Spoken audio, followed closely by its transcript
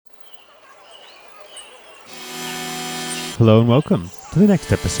Hello and welcome to the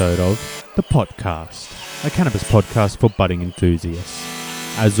next episode of The Podcast, a cannabis podcast for budding enthusiasts.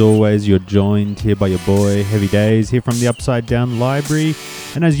 As always, you're joined here by your boy, Heavy Days, here from the Upside Down Library.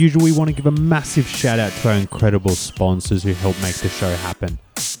 And as usual, we want to give a massive shout out to our incredible sponsors who help make the show happen.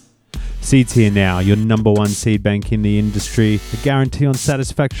 Seeds Here Now, your number one seed bank in the industry, a guarantee on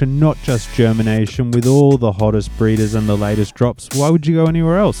satisfaction, not just germination, with all the hottest breeders and the latest drops. Why would you go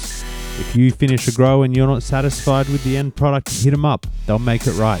anywhere else? If you finish a grow and you're not satisfied with the end product, hit them up. They'll make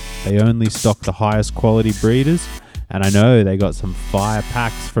it right. They only stock the highest quality breeders. And I know they got some fire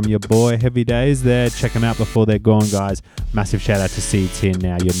packs from your boy Heavy Days there. Check them out before they're gone, guys. Massive shout out to Seeds Here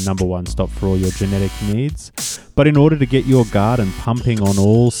Now, your number one stop for all your genetic needs. But in order to get your garden pumping on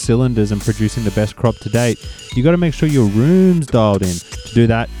all cylinders and producing the best crop to date, you got to make sure your room's dialed in. To do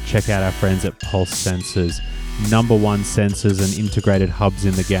that, check out our friends at Pulse Sensors. Number one sensors and integrated hubs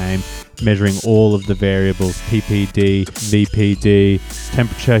in the game, measuring all of the variables, PPD, VPD,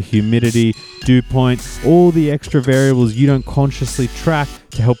 temperature, humidity, dew point, all the extra variables you don't consciously track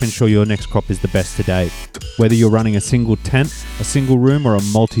to help ensure your next crop is the best to date. Whether you're running a single tent, a single room, or a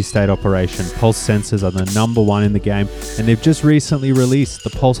multi-state operation, Pulse Sensors are the number one in the game, and they've just recently released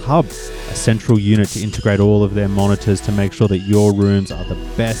the Pulse Hub, a central unit to integrate all of their monitors to make sure that your rooms are the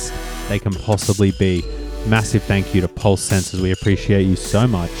best they can possibly be. Massive thank you to Pulse Sensors. We appreciate you so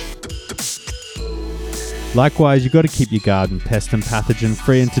much. Likewise, you've got to keep your garden pest and pathogen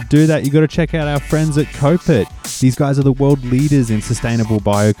free, and to do that, you've got to check out our friends at Copit. These guys are the world leaders in sustainable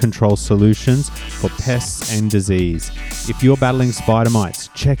biocontrol solutions for pests and disease. If you're battling spider mites,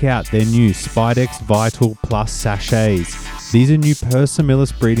 check out their new Spidex Vital Plus sachets. These are new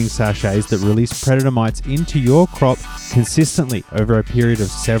Persimilis breeding sachets that release predator mites into your crop consistently over a period of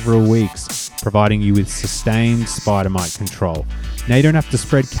several weeks, providing you with sustained spider mite control. Now you don't have to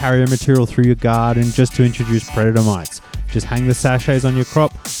spread carrier material through your garden just to introduce predator mites. Just hang the sachets on your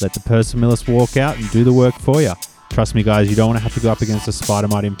crop, let the Persimilis walk out and do the work for you. Trust me guys, you don't want to have to go up against a spider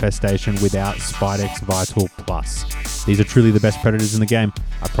mite infestation without Spidex Vital Plus. These are truly the best predators in the game.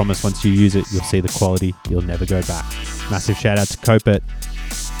 I promise once you use it, you'll see the quality, you'll never go back. Massive shout out to Copit.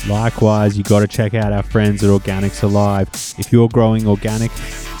 Likewise, you got to check out our friends at Organics Alive. If you're growing organic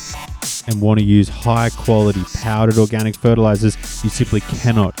and want to use high quality powdered organic fertilizers, you simply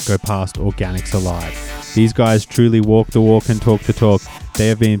cannot go past Organics Alive. These guys truly walk the walk and talk the talk. They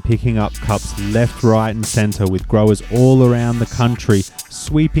have been picking up cups left, right and center with growers all around the country,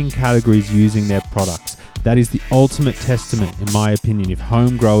 sweeping categories using their products. That is the ultimate testament, in my opinion, if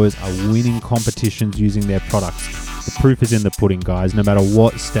home growers are winning competitions using their products. The proof is in the pudding, guys. No matter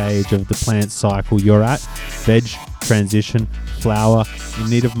what stage of the plant cycle you're at, veg, transition, flower, in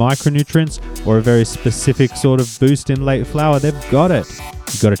need of micronutrients, or a very specific sort of boost in late flower, they've got it.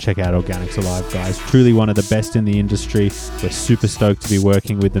 You've got to check out Organics Alive, guys. Truly one of the best in the industry. We're super stoked to be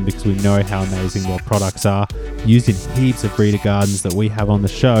working with them because we know how amazing their products are. Used in heaps of breeder gardens that we have on the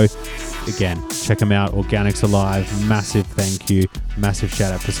show. Again, check them out. Organics Alive. Massive thank you. Massive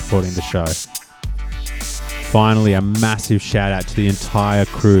shout out for supporting the show. Finally, a massive shout out to the entire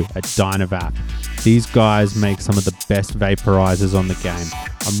crew at Dynavap. These guys make some of the best vaporizers on the game.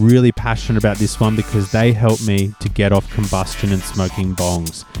 I'm really passionate about this one because they help me to get off combustion and smoking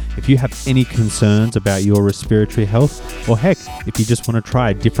bongs. If you have any concerns about your respiratory health, or heck, if you just want to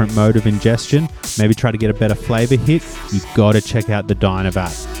try a different mode of ingestion, maybe try to get a better flavor hit, you've got to check out the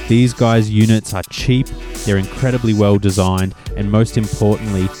Dynavap. These guys' units are cheap, they're incredibly well designed, and most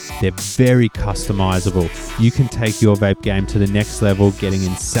importantly, they're very customizable. You can take your vape game to the next level, getting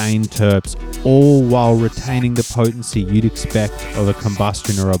insane terps, all while retaining the potency you'd expect of a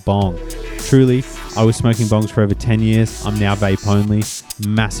combustion or a bong. Truly, I was smoking bongs for over 10 years. I'm now vape only.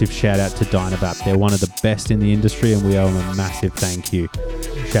 Massive shout out to Dynavap. They're one of the best in the industry and we owe them a massive thank you.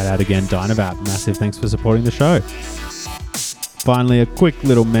 Shout out again, Dynavap. Massive thanks for supporting the show. Finally, a quick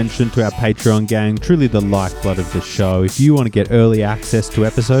little mention to our Patreon gang, truly the lifeblood of the show. If you want to get early access to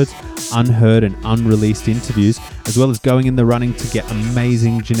episodes, unheard and unreleased interviews, as well as going in the running to get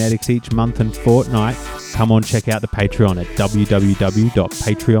amazing genetics each month and fortnight, come on, check out the Patreon at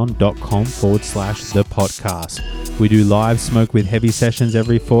www.patreon.com/thepodcast. We do live Smoke with Heavy sessions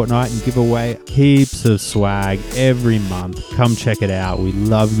every fortnight and give away heaps of swag every month. Come check it out. We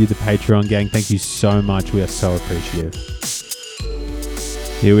love you, the Patreon gang. Thank you so much. We are so appreciative.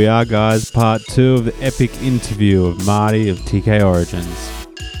 Here we are, guys, part 2 of the epic interview of Marty of TK Origins.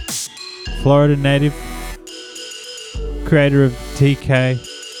 Florida native, creator of TK,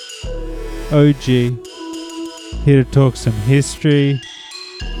 OG, here to talk some history,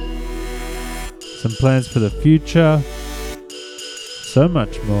 some plans for the future, so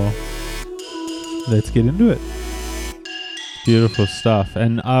much more. Let's get into it. Beautiful stuff.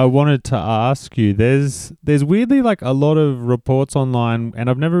 And I wanted to ask you, there's weirdly like a lot of reports online, and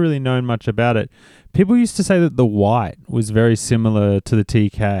I've never really known much about it. People used to say that the white was very similar to the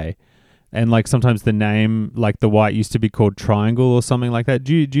TK. And like sometimes the name, like the white used to be called triangle or something like that.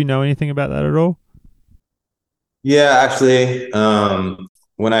 Do you know anything about that at all? Yeah, actually,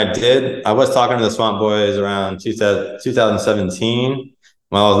 when I was talking to the Swamp Boys around 2017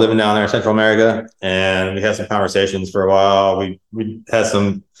 while I was living down there in Central America, and we had some conversations for a while. We had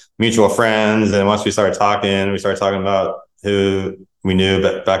some mutual friends, and once we started talking about who we knew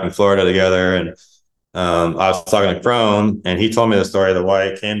back in Florida together. And I was talking to Chrome, and he told me the story. The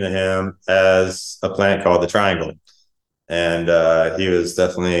white came to him as a plant called the triangle, and he was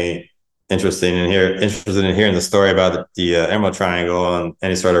definitely interested in hearing the story about the Emerald Triangle and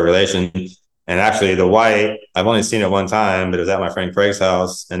any sort of relation. And actually, the white, I've only seen it one time, but it was at my friend Craig's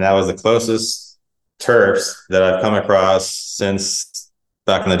house, and that was the closest terps that I've come across since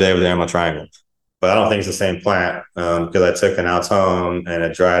back in the day with the Emerald Triangle. But I don't think it's the same plant because I took an ounce home and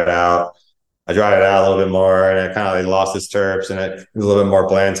it dried out. I dried it out a little bit more, and it kind of like lost its terps, and it was a little bit more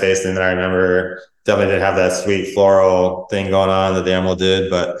bland tasting than I remember. Definitely didn't have that sweet floral thing going on that the Emerald did,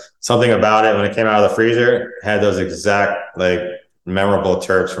 but something about it when it came out of the freezer had those exact like memorable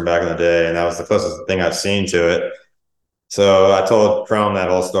terps from back in the day, and that was the closest thing I've seen to it. So I told Chrome that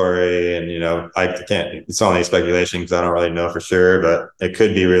whole story, and I can't. It's only speculation because I don't really know for sure, but it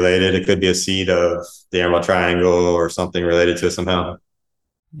could be related. It could be a seed of the Emerald Triangle or something related to it somehow.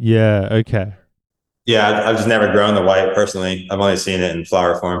 Yeah, okay. Yeah, I've just never grown the white personally. I've only seen it in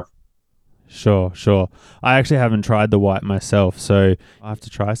flower form. Sure, sure. I actually haven't tried the white myself, so I have to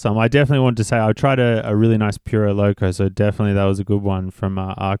try some. I definitely want to say I tried a really nice Puro Loco, so definitely that was a good one from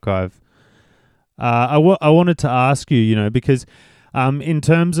Archive. I wanted to ask you, because in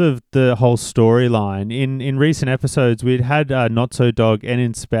terms of the whole storyline, in recent episodes, we'd had Not So Dog and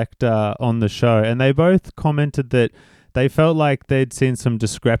Inspector on the show, and they both commented that they felt like they'd seen some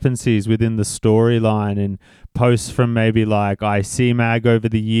discrepancies within the storyline and posts from maybe like IC Mag over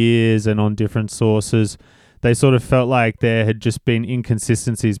the years and on different sources. They sort of felt like there had just been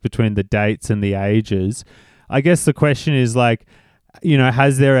inconsistencies between the dates and the ages. I guess the question is like,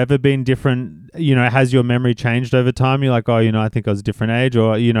 has there ever been different, has your memory changed over time? You're like, oh, I think I was a different age,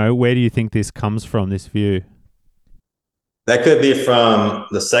 or, where do you think this comes from, this view? That could be from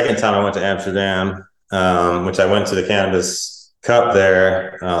the second time I went to Amsterdam, which I went to the Cannabis Cup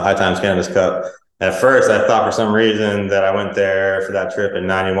there, High Times Cannabis Cup. At first, I thought for some reason that I went there for that trip in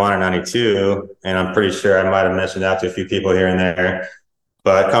 91 or 92, and I'm pretty sure I might have mentioned that to a few people here and there.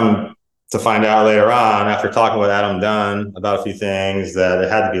 But come to find out later on, after talking with Adam Dunn about a few things, that it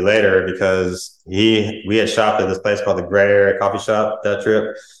had to be later because we had shopped at this place called the Gray Area Coffee Shop that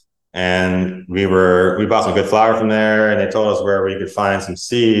trip, and we bought some good flour from there, and they told us where we could find some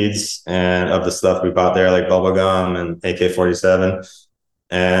seeds and of the stuff we bought there, like bubblegum and AK-47.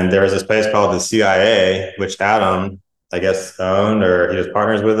 And there was this place called the CIA, which Adam, I guess, owned or he was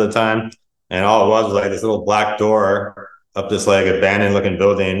partners with at the time. And all it was like this little black door up this like abandoned looking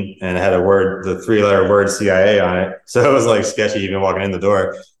building, and it had the 3-letter word CIA on it. So it was like sketchy even walking in the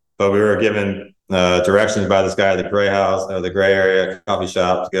door. But we were given directions by this guy at the Gray House or the Gray Area coffee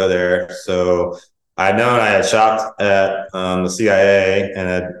shop to go there. So I'd known I had shopped at the CIA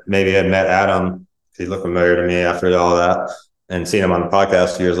and maybe had met Adam. He looked familiar to me after all that, and seen him on the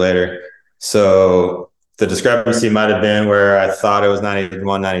podcast years later. So the discrepancy might have been where I thought it was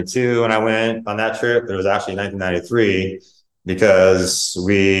 91, 92 when I went on that trip. It was actually 1993 because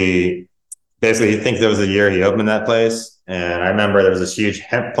we basically think there was the year he opened that place. And I remember there was this huge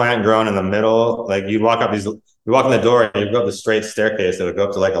hemp plant growing in the middle. Like you walk in the door and you go up the straight staircase that would go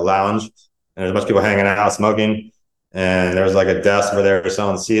up to like a lounge. And there's a bunch of people hanging out smoking. And there was like a desk where they were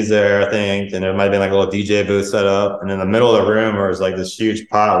selling seeds there, I think. And there might have been like a little DJ booth set up. And in the middle of the room there was like this huge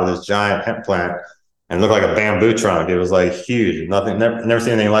pot with this giant hemp plant. And it looked like a bamboo trunk. It was like huge. Never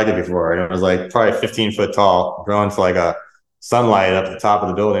seen anything like it before. And it was like probably 15 foot tall, growing to like a sunlight up the top of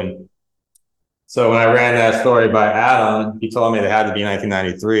the building. So when I ran that story by Adam, he told me it had to be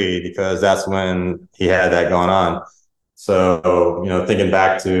 1993 because that's when he had that going on. So, thinking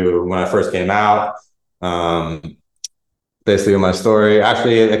back to when I first came out, basically with my story,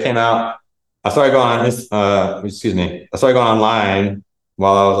 actually it came out, I started going on I started going online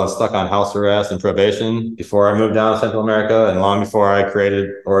while I was stuck on house arrest and probation before I moved down to Central America and long before I created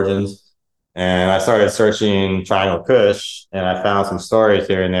Origins. And I started searching Triangle Kush, and I found some stories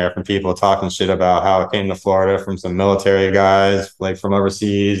here and there from people talking shit about how it came to Florida from some military guys, like from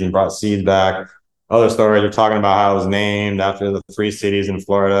overseas, and brought seeds back. Other stories are talking about how it was named after the 3 cities in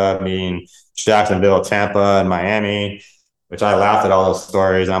Florida, being Jacksonville, Tampa, and Miami. which I laughed at all those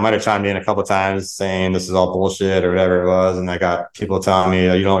stories. And I might have chimed in a couple of times saying this is all bullshit or whatever it was. And I got people telling me,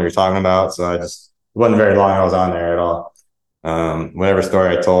 oh, you know what you're talking about. So it wasn't very long I was on there at all. Whatever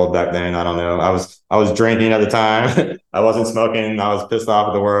story I told back then, I don't know. I was drinking at the time. I wasn't smoking. I was pissed off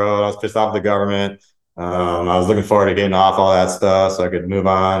at the world. I was pissed off at the government. I was looking forward to getting off all that stuff so I could move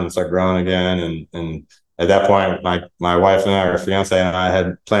on and start growing again. And at that point, my wife and I, our fiance and I,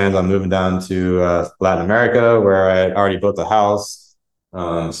 had plans on moving down to Latin America, where I had already built a house. So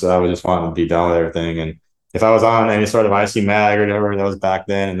I was just wanting to be done with everything. And if I was on any sort of IC mag or whatever that was back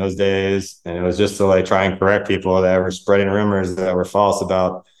then in those days, and it was just to like try and correct people that were spreading rumors that were false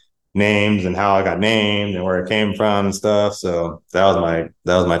about names and how I got named and where it came from and stuff. So that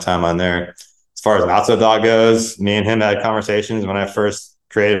was my time on there. As far as Not So Dog goes, me and him had conversations when I first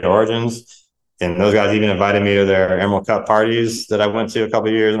created Origins, and those guys even invited me to their Emerald Cup parties that I went to a couple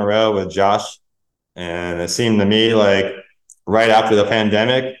of years in a row with Josh. And it seemed to me like right after the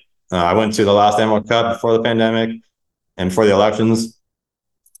pandemic, I went to the last Emerald Cup before the pandemic and before the elections,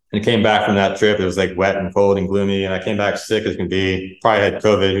 and came back from that trip. It was like wet and cold and gloomy, and I came back sick as can be. Probably had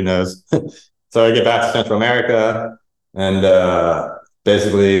COVID, who knows? So I get back to Central America, and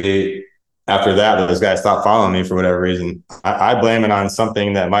basically after that, those guys stopped following me for whatever reason. I blame it on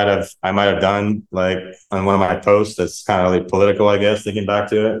something that I might have done, like on one of my posts that's kind of like political, I guess, thinking back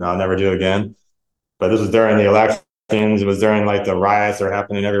to it, and I'll never do again. But this was during the elections. It was during like the riots that were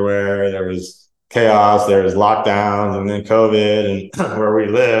happening everywhere. There was chaos, there was lockdowns, and then COVID. And where we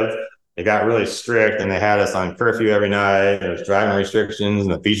lived, it got really strict, and they had us on curfew every night. There was driving restrictions,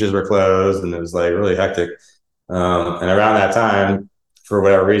 and the beaches were closed, and it was like really hectic. And around that time, for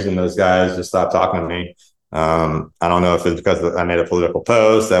whatever reason, those guys just stopped talking to me. I don't know if it's because I made a political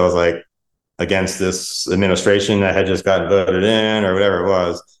post that was like against this administration that had just gotten voted in or whatever it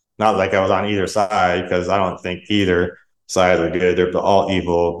was. Not like I was on either side, because I don't think either side are good. They're all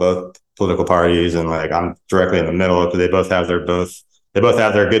evil, both political parties, and like I'm directly in the middle because they both have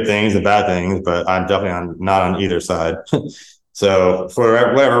their good things and bad things. But I'm definitely not on either side. So for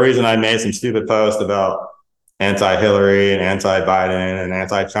whatever reason, I made some stupid post about anti-Hillary and anti-Biden and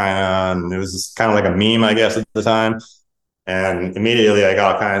anti-China, and it was just kind of like a meme, I guess, at the time. And immediately I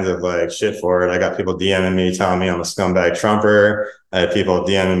got all kinds of like shit for it. I got people DMing me telling me I'm a scumbag Trumper. I had people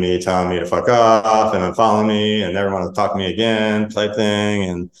DMing me telling me to fuck off and unfollow me and never want to talk to me again type thing.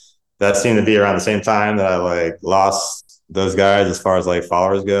 And that seemed to be around the same time that I like lost those guys as far as like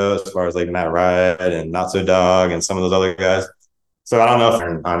followers go, as far as like Matt Riot and Not So Dog and some of those other guys. So I don't know if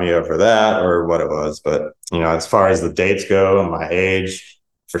they're on me over that or what it was, but as far as the dates go and my age,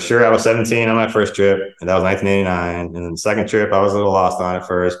 for sure, I was 17 on my first trip, and that was 1989. And then the second trip, I was a little lost on it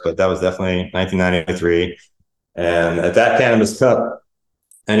first, but that was definitely 1993. And at that Cannabis Cup,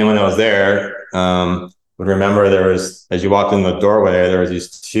 anyone that was there would remember there was, as you walked in the doorway, there was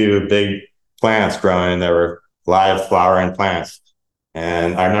these two big plants growing that were live flowering plants.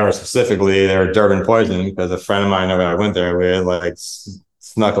 And I remember specifically they were Durban poison, because a friend of mine that I went there with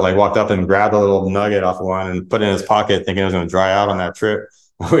walked up and grabbed a little nugget off of one and put it in his pocket, thinking it was going to dry out on that trip.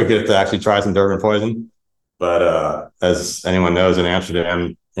 We get to actually try some Durban poison. But as anyone knows, in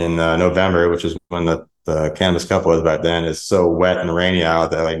Amsterdam in November, which is when the Cannabis Cup was back then, it's so wet and rainy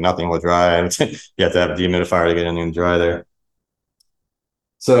out that like nothing will dry. You have to have a dehumidifier to get anything dry there.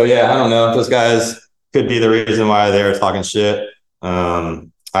 So yeah, I don't know. Those guys could be the reason why they're talking shit.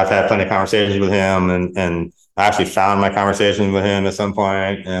 I've had plenty of conversations with him, and I actually found my conversation with him at some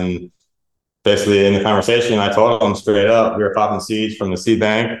point, and basically in the conversation, I told him straight up, we were popping seeds from the seed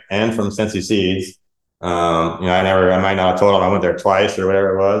bank and from Cincy Seeds. I might not have told him I went there twice or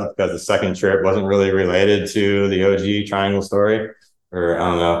whatever it was, because the second trip wasn't really related to the OG Triangle story, or I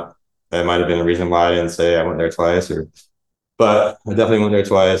don't know. That might have been the reason why I didn't say I went there twice, but I definitely went there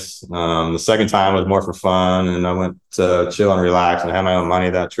twice. The second time was more for fun, and I went to chill and relax, and I had my own money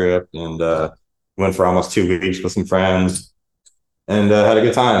that trip, and went for almost 2 weeks with some friends, and had a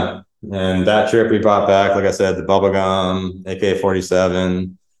good time. And that trip we brought back, like I said, the bubblegum,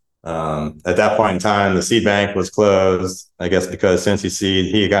 AK-47. At that point in time, the seed bank was closed, I guess because Cincy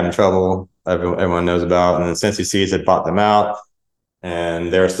Seed, he got in trouble, everyone knows about, and then Cincy Seeds had bought them out,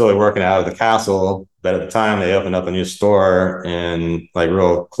 and they were still working out of the castle. But at the time, they opened up a new store in like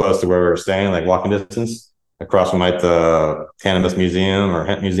real close to where we were staying, like walking distance, across from like the Cannabis Museum or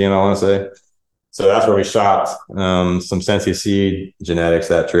Hemp Museum, I want to say. So that's where we shot some Cincy Seed genetics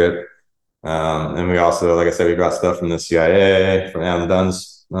that trip. And we also, like I said, we got stuff from the CIA, from Adam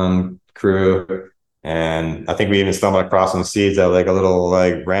Dunn's crew. And I think we even stumbled across some seeds at like a little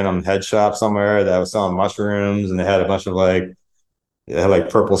like random head shop somewhere that was selling mushrooms, and they had a bunch of like, it had like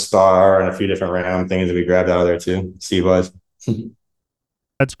Purple Star and a few different random things that we grabbed out of there too, seed wise.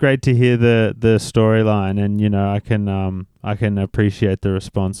 That's great to hear the storyline, and I can appreciate the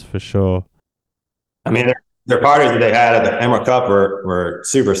response for sure. I mean, their parties that they had at the Emerald Cup were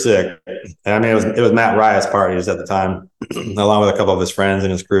super sick. And I mean, it was Matt Riot's parties at the time, along with a couple of his friends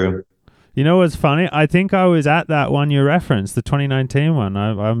and his crew. You know what's funny? I think I was at that one you referenced, the 2019 one.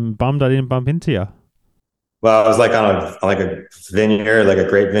 I'm bummed I didn't bump into you. Well, it was like on like a vineyard, like a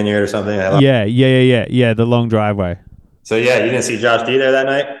grape vineyard or something. Yeah. The long driveway. So yeah, you didn't see Josh D there that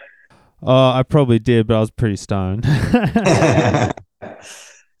night? Oh, I probably did, but I was pretty stoned.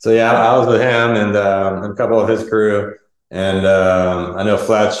 So yeah, I was with him and a couple of his crew, and I know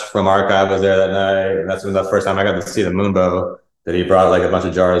Fletch from Archive was there that night. And that's been the first time I got to see the Moonbow that he brought like a bunch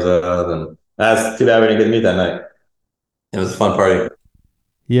of jars of, and that's too bad we didn't get to meet that night. It was a fun party.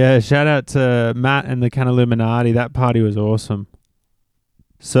 Yeah, shout out to Matt and the Can Illuminati. That party was awesome.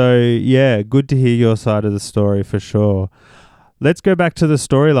 So yeah, good to hear your side of the story for sure. Let's go back to the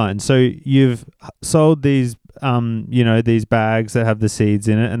storyline. So you've sold these, these bags that have the seeds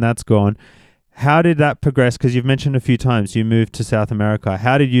in it, and that's gone. How did that progress? Because you've mentioned a few times you moved to South America.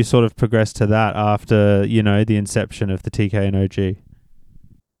 How did you sort of progress to that after, the inception of the TK and OG?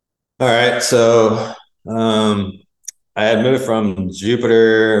 All right, so um, I had moved from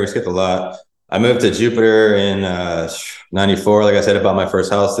Jupiter. We skipped a lot. I moved to Jupiter in '94. Like I said, I bought my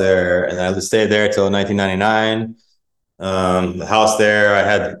first house there, and I stayed there till 1999. The house there,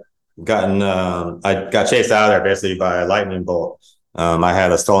 I got chased out of there basically by a lightning bolt. I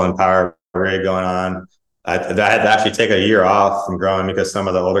had a stolen power rig going on. I had to actually take a year off from growing because some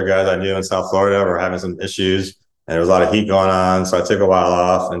of the older guys I knew in South Florida were having some issues, and there was a lot of heat going on. So I took a while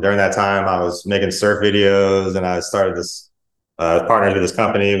off. And during that time, I was making surf videos, and I started this partnered with this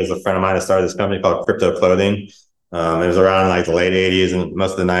company. It was a friend of mine that started this company called Crypto Clothing. It was around like the late 80s and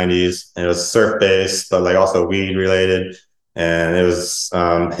most of the 90s. And it was surf based, but like also weed related. And it was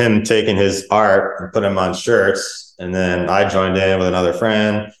him taking his art and putting them on shirts. And then I joined in with another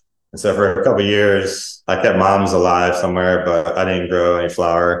friend. And so for a couple of years, I kept moms alive somewhere, but I didn't grow any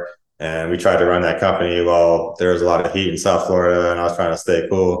flower. And we tried to run that company while there was a lot of heat in South Florida, and I was trying to stay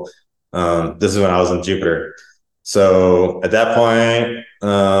cool. This is when I was in Jupiter. So at that point,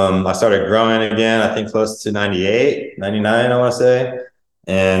 I started growing again, I think close to 98, 99, I want to say.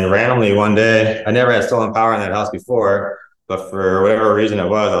 And randomly one day, I never had stolen power in that house before, but for whatever reason it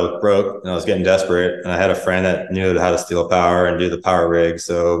was, I was broke and I was getting desperate. And I had a friend that knew how to steal power and do the power rig.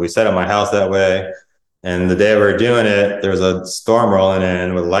 So we set up my house that way. And the day we were doing it, there was a storm rolling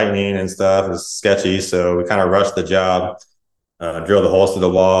in with lightning and stuff. It was sketchy. So we kind of rushed the job. Drilled the holes through the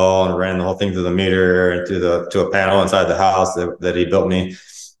wall and ran the whole thing through the meter and to a panel inside the house that he built me.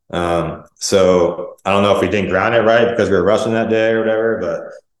 So I don't know if we didn't ground it right because we were rushing that day or whatever, but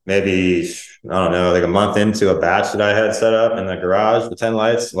maybe, I don't know, like a month into a batch that I had set up in the garage with 10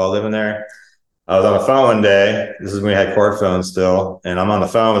 lights while living there. I was on the phone one day. This is when we had cord phones still. And I'm on the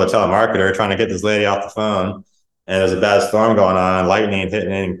phone with a telemarketer trying to get this lady off the phone. And there's a bad storm going on, lightning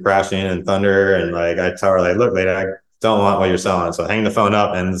hitting and crashing and thunder. And like, I tell her like, look, lady, I don't want what you're selling. So I hang the phone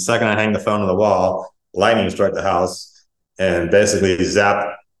up. And the second I hang the phone on the wall, lightning struck the house and basically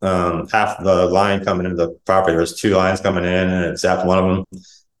zapped half the line coming into the property. There was two lines coming in and it zapped one of them.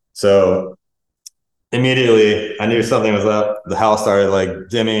 So immediately I knew something was up. The house started like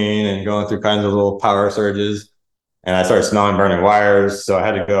dimming and going through kinds of little power surges. And I started smelling burning wires. So I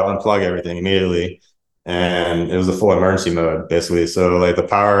had to go unplug everything immediately. And it was a full emergency mode, basically. So like the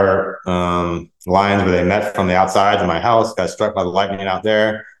power lines where they met from the outside to my house got struck by the lightning out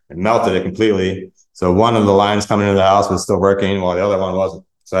there and melted it completely. So one of the lines coming into the house was still working while the other one wasn't.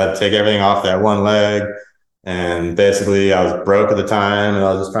 So I had to take everything off that one leg. And basically I was broke at the time and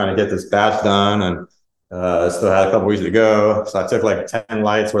I was just trying to get this batch done. And still had a couple weeks to go. So I took like 10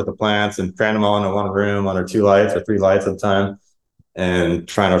 lights worth of plants and crammed them all into one room under 2 lights or 3 lights at the time, and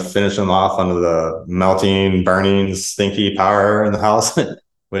trying to finish them off under the melting, burning, stinky power in the house,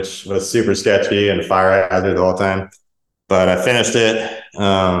 which was super sketchy and fire hazard the whole time. But I finished it,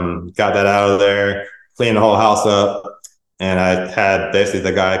 got that out of there, cleaned the whole house up. And I had basically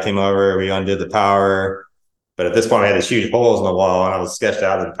the guy came over, we undid the power. But at this point, I had these huge holes in the wall, and I was sketched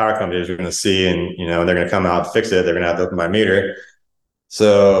out that the power companies were going to see, and they're going to come out and fix it. They're going to have to open my meter.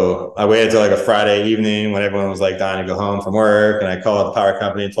 So I waited till like a Friday evening when everyone was like dying to go home from work, and I called the power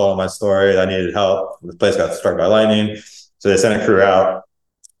company and told them my story that I needed help. The place got struck by lightning, so they sent a crew out.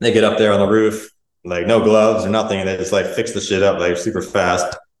 They get up there on the roof, like no gloves or nothing, and they just like fix the shit up like super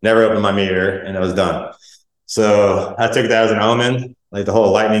fast. Never opened my meter, and it was done. So I took that as an omen, like the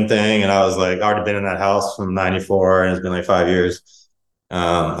whole lightning thing. And I was like, already been in that house from '94, and it's been like 5 years.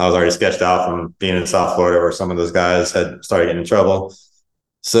 I was already sketched out from being in South Florida where some of those guys had started getting in trouble.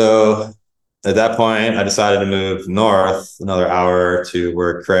 So at that point, I decided to move north another hour to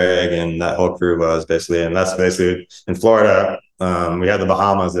where Craig and that whole crew was basically. And that's basically in Florida. We have the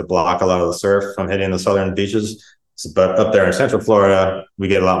Bahamas that block a lot of the surf from hitting the southern beaches. But up there in Central Florida, we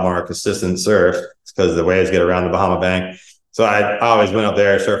get a lot more consistent surf because the waves get around the Bahama Bank. So I always went up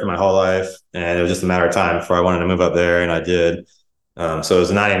there surfing my whole life, and it was just a matter of time before I wanted to move up there, and I did. So it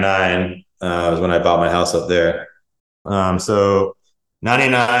was 99 was when I bought my house up there. So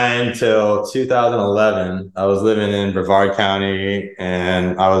 99 till 2011, I was living in Brevard County,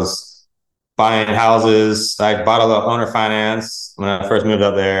 and I was buying houses. I bought a little owner finance when I first moved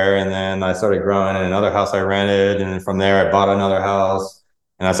up there, and then I started growing in another house I rented, and from there I bought another house,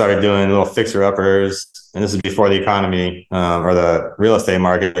 and I started doing little fixer uppers. And this is before the economy or the real estate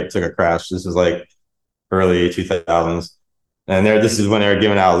market took a crash. This was like early 2000s. And this is when they were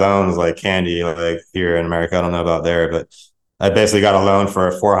giving out loans like candy, like here in America. I don't know about there, but I basically got a loan for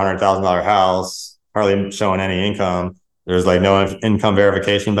a $400,000 house, hardly showing any income. There was like no income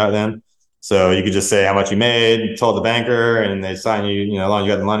verification back then. So you could just say how much you made, told the banker, and they sign you, as long as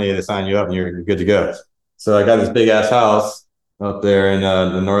you got the money, they sign you up and you're good to go. So I got this big ass house up there in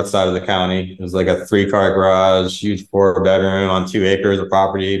the north side of the county. It was like a 3-car garage, huge 4-bedroom on 2 acres of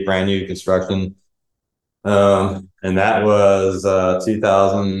property, brand new construction. And that was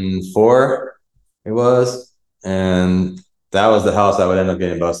 2004. It was, and that was the house I would end up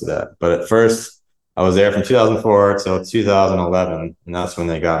getting busted at. But at first, I was there from 2004 till 2011, and that's when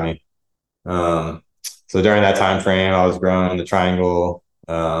they got me. So during that time frame, I was growing the triangle,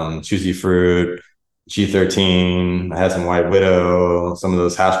 juicy fruit, G13. I had some white widow, some of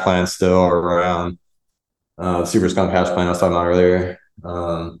those hash plants still around. Super skunk hash plant I was talking about earlier.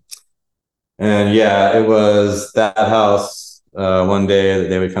 And yeah, it was that house one day that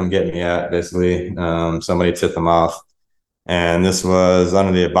they would come get me at, basically. Somebody tipped them off. And this was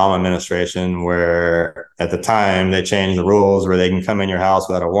under the Obama administration, where at the time they changed the rules where they can come in your house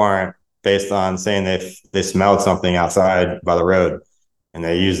without a warrant based on saying they smelled something outside by the road. And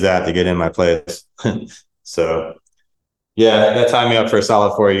they used that to get in my place. So yeah, that tied me up for a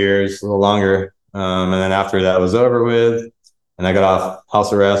solid 4 years, a little longer. And then after that was over with, and I got off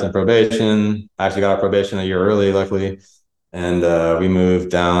house arrest and probation. I actually got off probation a year early, luckily. And we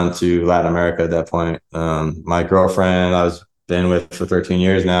moved down to Latin America at that point. My girlfriend I was been with for 13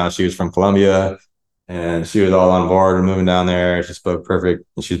 years now, she was from Colombia, and she was all on board with moving down there. She spoke perfect.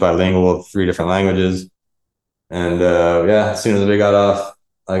 She's bilingual, 3 different languages. And yeah, as soon as I got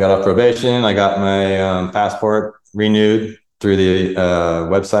off probation. I got my passport renewed through the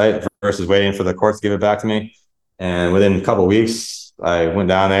website versus waiting for the courts to give it back to me. And within a couple of weeks, I went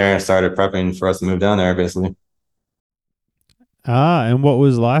down there and started prepping for us to move down there, basically. And what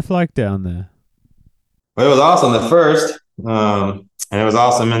was life like down there? But it was awesome at first, and it was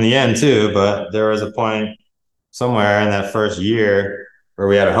awesome in the end too. But there was a point somewhere in that first year where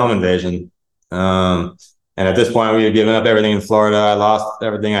we had a home invasion. And at this point, we had given up everything in Florida. I lost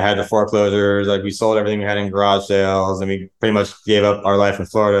everything I had to foreclosures. Like we sold everything we had in garage sales, and we pretty much gave up our life in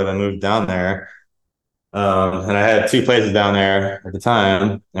Florida to move down there. And I had 2 places down there at the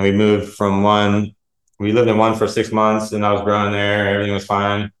time, and we moved from one. We lived in one for 6 months, and I was growing there. Everything was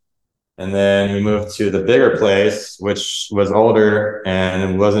fine. And then we moved to the bigger place, which was older and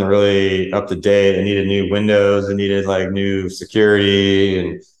it wasn't really up to date. It needed new windows. It needed like new security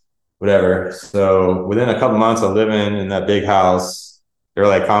and whatever. So within a couple months of living in that big house, they were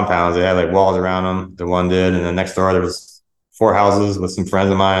like compounds. They had like walls around them. The one did. And then next door, there was 4 houses with some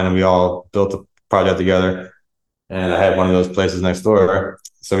friends of mine, and we all built a project together. And I had one of those places next door.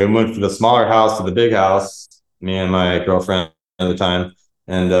 So we moved from the smaller house to the big house, me and my girlfriend at the time.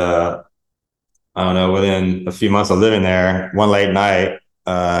 And I don't know, within a few months of living there, one late night,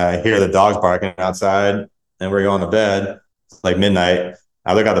 I hear the dogs barking outside, and we're going to bed. It's like midnight.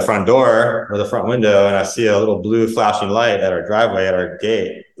 I look out the front door or the front window, and I see a little blue flashing light at our driveway at our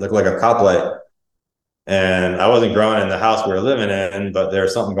gate. It looked like a cop light. And I wasn't growing in the house we were living in, but there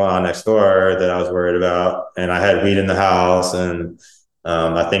was something going on next door that I was worried about. And I had weed in the house, and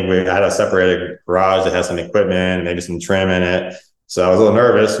I think I had a separated garage that had some equipment, maybe some trim in it. So I was a little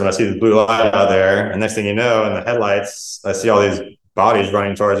nervous when I see the blue light out there. And next thing you know, in the headlights, I see all these bodies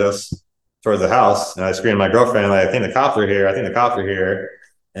running towards us, towards the house. And I screamed at my girlfriend, like, I think the cops are here. I think the cops are here.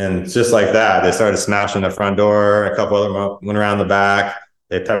 And just like that, they started smashing the front door. A couple of them went around the back.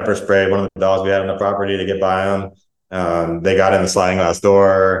 They pepper sprayed one of the dogs we had on the property to get by them. They got in the sliding glass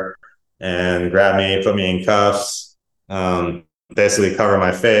door and grabbed me, put me in cuffs, basically covered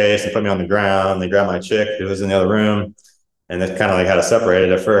my face and put me on the ground. They grabbed my chick who was in the other room. and they kind of like had us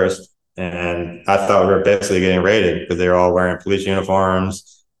separated at first. And I thought we were basically getting raided because they were all wearing police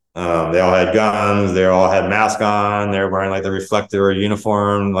uniforms. They all had guns. They all had masks on. They were wearing like the reflector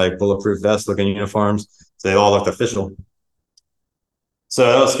uniform, like bulletproof vest looking uniforms. So they all looked official.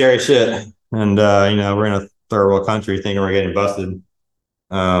 So that was scary shit. And, we're in a third world country thinking we're getting busted.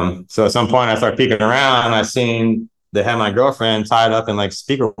 So at some point I started peeking around. I seen they had my girlfriend tied up in like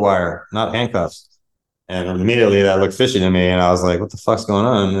speaker wire, not handcuffs. And immediately that looked fishy to me. And I was like, what the fuck's going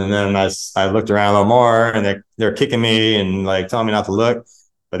on? And then I looked around a little more and they're kicking me and like telling me not to look,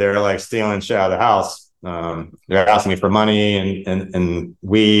 but they were like stealing shit out of the house. They're asking me for money and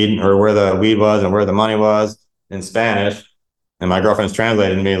weed, or where the weed was and where the money was, in Spanish. And my girlfriend's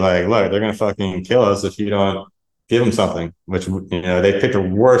translating to me like, look, they're going to fucking kill us if you don't give them something, which, they picked the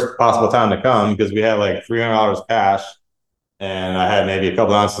worst possible time to come because we had like $300 cash and I had maybe a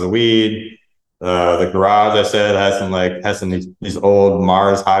couple ounces of weed. The garage, I said, had some these old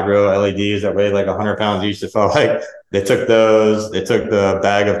Mars Hydro LEDs that weighed like 100 pounds each. It felt like they took those. They took the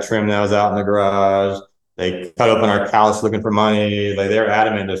bag of trim that was out in the garage. They cut open our couch looking for money. Like, they were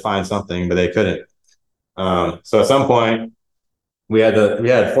adamant to find something, but they couldn't. So at some point, we had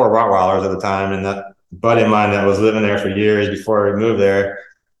 4 Rottweilers at the time, and that buddy of mine that was living there for years before we moved there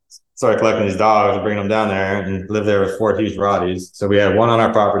started collecting these dogs and bringing them down there, and lived there with 4 huge Rotties. So we had 1 on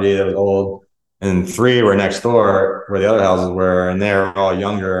our property that was old, and 3 were next door where the other houses were, and they were all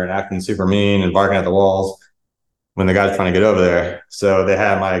younger and acting super mean and barking at the walls when the guy's trying to get over there. So they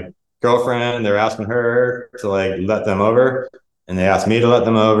had my girlfriend, they were asking her to like let them over, and they asked me to let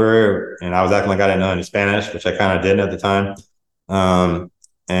them over, and I was acting like I didn't know any Spanish, which I kind of didn't at the time.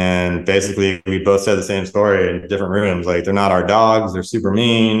 And basically we both said the same story in different rooms. Like, they're not our dogs. They're super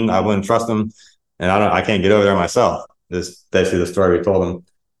mean. I wouldn't trust them. And I can't get over there myself. This is basically the story we told them.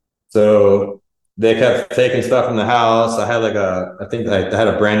 So they kept taking stuff from the house. I had I think I had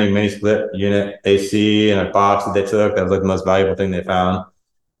a brand new mini split unit AC and a box that they took. That was like the most valuable thing they found.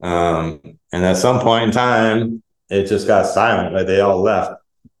 And at some point in time, it just got silent. Like, they all left.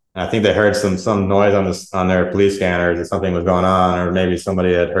 I think they heard some noise on their police scanners that something was going on, or maybe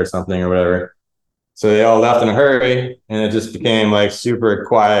somebody had heard something or whatever. So they all left in a hurry, and it just became like super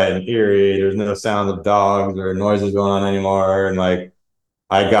quiet and eerie. There's no sound of dogs or noises going on anymore. And like,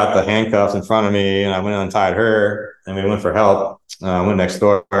 I got the handcuffs in front of me, and I went and untied her, and we went for help. I went next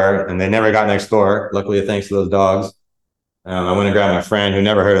door, and they never got next door. Luckily, thanks to those dogs. I went and grabbed my friend who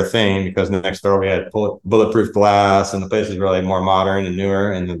never heard a thing, because next door we had bulletproof glass, and the place was really more modern and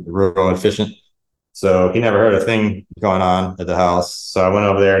newer and real efficient. So he never heard a thing going on at the house. So I went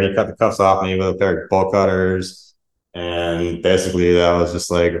over there and he cut the cuffs off me with a pair of bolt cutters. And basically that was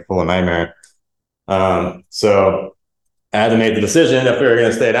just like a full nightmare. So I had to make the decision if we were going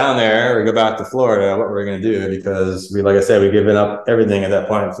to stay down there or go back to Florida, what we were going to do, because like I said, we'd given up everything at that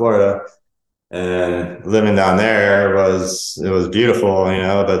point in Florida. And living down there was beautiful,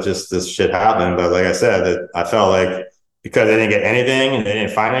 but just this shit happened. But like I said, I felt like because they didn't get anything and they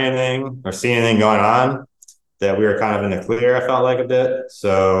didn't find anything or see anything going on, that we were kind of in the clear, I felt like, a bit.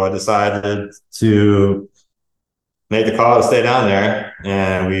 So I decided to make the call to stay down there.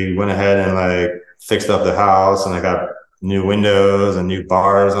 And we went ahead and like fixed up the house, and I got new windows and new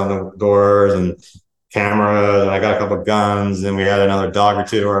bars on the doors and cameras, and I got a couple of guns, and we had another dog or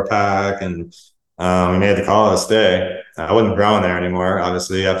 2 to our pack, and we made the call to stay. I wasn't growing there anymore,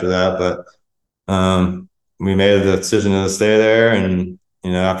 obviously, after that, but we made the decision to stay there, and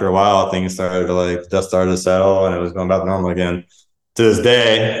after a while, things started to dust started to settle, and it was going back to normal again. To this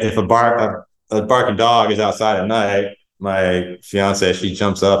day, if a barking dog is outside at night, my fiance, she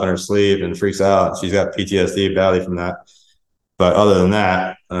jumps up in her sleep and freaks out. She's got PTSD badly from that. But other than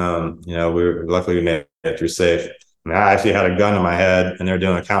that, luckily we made it through safe. I mean, I actually had a gun in my head, and they're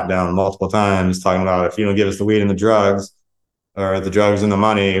doing a countdown multiple times talking about, if you don't give us the weed and the drugs, or the drugs and the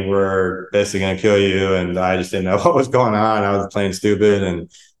money, we're basically going to kill you. And I just didn't know what was going on. I was playing stupid,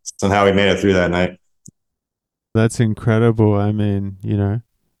 and somehow we made it through that night. That's incredible. I mean,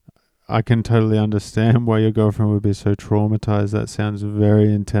 I can totally understand why your girlfriend would be so traumatized. That sounds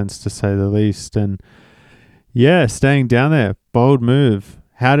very intense, to say the least. And yeah, staying down there, bold move.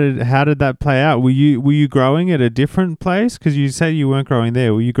 How did that play out? Were you growing at a different place? Because you said you weren't growing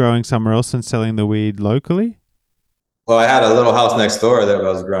there. Were you growing somewhere else and selling the weed locally? Well, I had a little house next door that I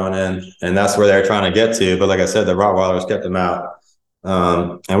was growing in, and that's where they were trying to get to. But like I said, the Rottweilers kept them out.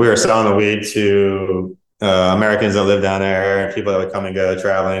 And we were selling the weed to Americans that lived down there, and people that would come and go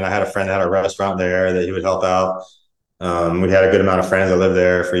traveling. I had a friend that had a restaurant there that he would help out. We had a good amount of friends that lived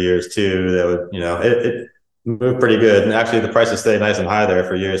there for years too. That would, it moved pretty good. And actually the prices stayed nice and high there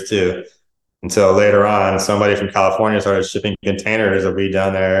for years too. until later on, somebody from California started shipping containers of weed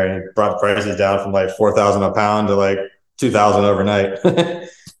down there, and it brought prices down from like 4,000 a pound to like 2,000 overnight.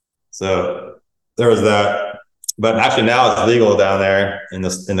 So there was that. But actually now it's legal down there in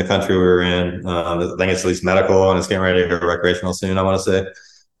the country we were in. I think it's at least medical, and it's getting ready to go recreational soon, I want to say.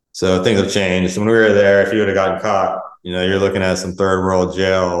 So things have changed. When we were there, if you would have gotten caught, you're looking at some third world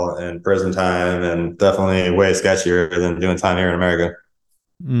jail and prison time, and definitely way sketchier than doing time here in America.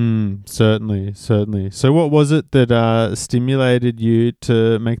 Certainly, certainly. So what was it that stimulated you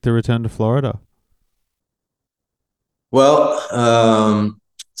to make the return to Florida? Well,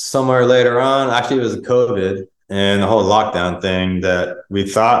 somewhere later on, actually, it was COVID and the whole lockdown thing that we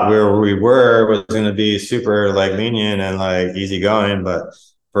thought where we were was going to be super like lenient and like easygoing, but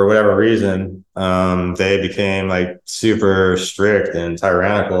for whatever reason, they became like super strict and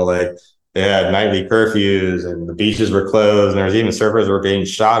tyrannical. Like they had nightly curfews and the beaches were closed, and there was even surfers were being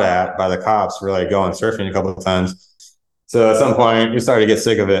shot at by the cops for like going surfing a couple of times. So at some point, we started to get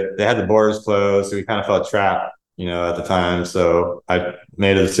sick of it. They had the borders closed, so we kind of felt trapped, at the time. So I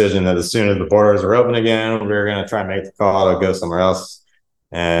made a decision that as soon as the borders were open again, we were going to try and make the call to go somewhere else.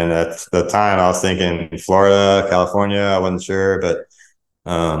 And at the time, I was thinking Florida, California. I wasn't sure, but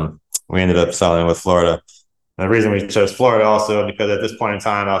we ended up settling with Florida. And the reason we chose Florida also because at this point in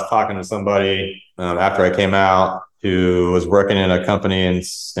time, I was talking to somebody after I came out who was working in a company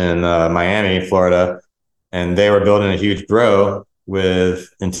in Miami, Florida, and they were building a huge grow with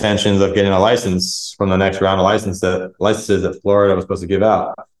intentions of getting a license from the next round of licenses that Florida was supposed to give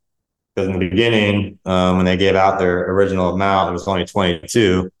out. Because in the beginning, when they gave out their original amount, it was only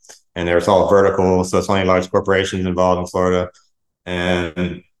 22, and they were all vertical, so it's only large corporations involved in Florida,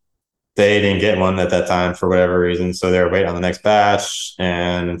 and they didn't get one at that time for whatever reason, so they were waiting on the next batch,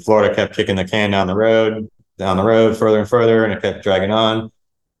 and Florida kept kicking the can down the road, further and further, and it kept dragging on.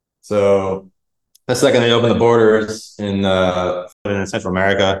 So the second they opened the borders in Central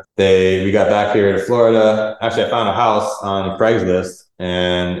America, we got back here to Florida. Actually, I found a house on Craigslist,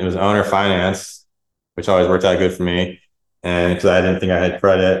 and it was owner finance, which always worked out good for me. And because I didn't think I had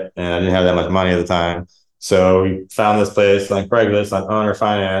credit and I didn't have that much money at the time. So we found this place on Craigslist on owner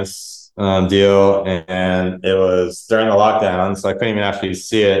finance deal. And it was during the lockdown, so I couldn't even actually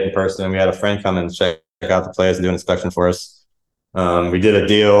see it in person. We had a friend come and check out the place and do an inspection for us. We did a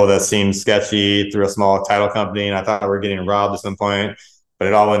deal that seemed sketchy through a small title company, and I thought we were getting robbed at some point, but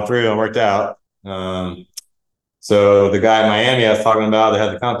it all went through and worked out. So the guy in Miami I was talking about, they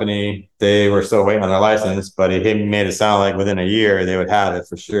had the company, they were still waiting on their license, but he made it sound like within a year they would have it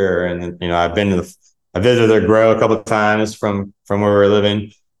for sure. And I visited their grow a couple of times from where we were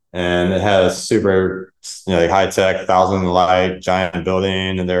living, and it had a super like high tech 1,000 light giant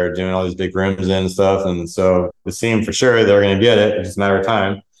building, and they're doing all these big rooms and stuff. And so it seemed for sure they were going to get it. It's just a matter of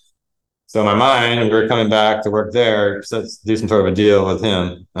time. So in my mind, we were coming back to work there to do some sort of a deal with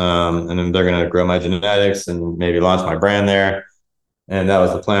him. And then they're going to grow my genetics and maybe launch my brand there. And that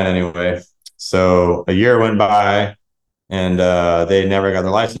was the plan anyway. So a year went by, and they never got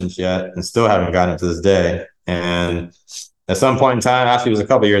their license yet and still haven't gotten it to this day. And at some point in time, actually it was a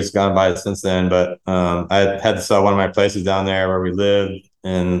couple of years gone by since then, but I had to sell one of my places down there where we lived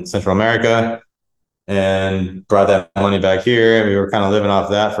in Central America and brought that money back here. And we were kind of living off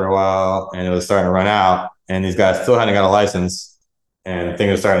that for a while, and it was starting to run out, and these guys still hadn't got a license, and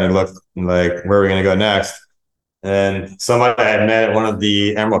things were starting to look like, where are we going to go next? And somebody I had met at one of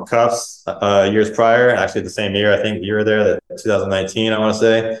the Emerald Cups years prior, actually the same year, I think you were there, 2019, I want to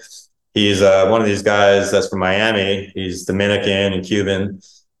say. He's one of these guys that's from Miami. He's Dominican and Cuban,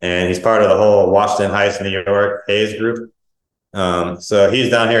 and he's part of the whole Washington Heights, New York Hayes group. So he's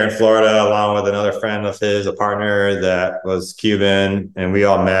down here in Florida along with another friend of his, a partner that was Cuban, and we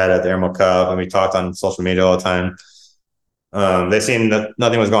all met at the Emerald Cup, and we talked on social media all the time. They seen that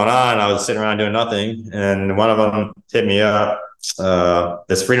nothing was going on. I was sitting around doing nothing, and one of them hit me up.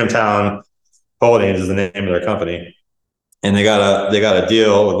 This Freedom Town Holdings is the name of their company. And they got a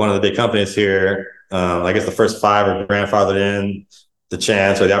deal with one of the big companies here. I guess the first 5 are grandfathered in the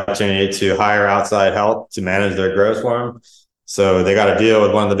chance or the opportunity to hire outside help to manage their grows for them. So they got a deal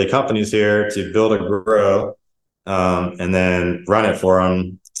with one of the big companies here to build a grow and then run it for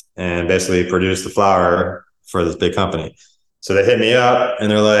them and basically produce the flower for this big company. So they hit me up and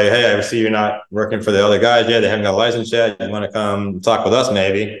they're like, hey, I see you're not working for the other guys yet. They haven't got a license yet. You want to come talk with us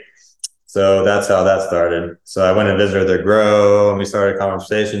maybe? So that's how that started. So I went and visited their grow, and we started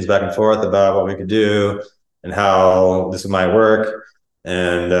conversations back and forth about what we could do and how this might work,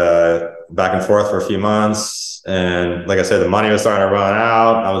 and back and forth for a few months. And like I said, the money was starting to run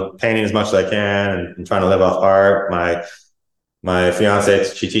out. I was painting as much as I can and trying to live off art. My my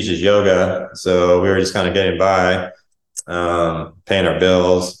fiance, she teaches yoga, so we were just kind of getting by, paying our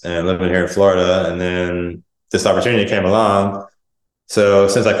bills and living here in Florida. And then this opportunity came along. So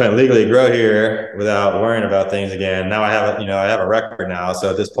since I couldn't legally grow here without worrying about things again, now I have a record now.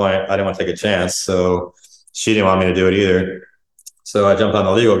 So at this point, I didn't want to take a chance. So she didn't want me to do it either. So I jumped on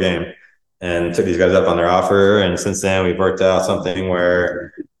the legal game and took these guys up on their offer. And since then, we've worked out something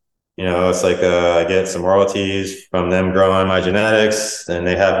where, it's like I get some royalties from them growing my genetics, and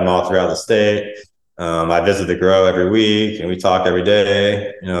they have them all throughout the state. I visit the grow every week, and we talk every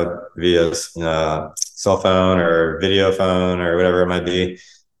day, via cell phone or video phone or whatever it might be.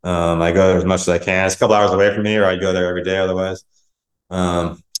 I go there as much as I can. It's a couple hours away from me, or I'd go there every day otherwise.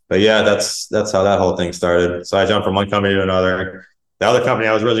 But yeah, that's how that whole thing started. So I jumped from one company to another. The other company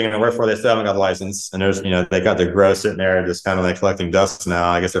I was originally going to work for, they still haven't got the license, and they got their grow sitting there just kind of like collecting dust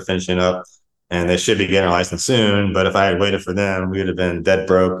now. I guess they're finishing up, and they should be getting a license soon. But if I had waited for them, we would have been dead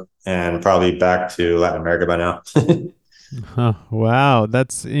broke and probably back to Latin America by now. Huh, wow,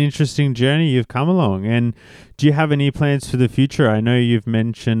 that's an interesting journey you've come along. And do you have any plans for the future? I know you've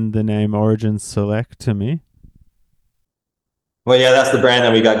mentioned the name Origin Select to me. Well, yeah, that's the brand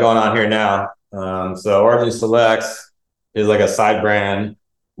that we got going on here now. So Origin Selects is like a side brand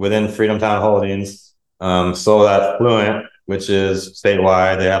within Freedom Town Holdings. Sold at Fluent, which is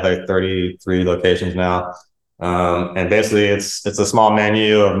statewide. They have like 33 locations now. And basically it's a small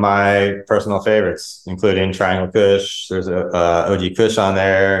menu of my personal favorites, including Triangle Kush. There's a OG Kush on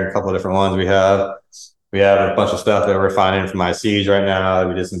there, a couple of different ones we have. We have a bunch of stuff that we're finding from my seeds right now.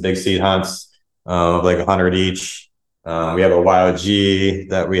 We did some big seed hunts of like 100 each. We have a YOG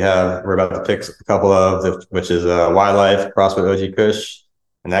that we're about to pick a couple of, which is Wildlife crossed with OG Kush.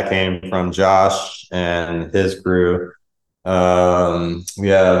 And that came from Josh and his crew. We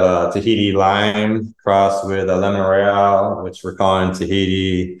have Tahiti Lime crossed with Lemon Royale, which we're calling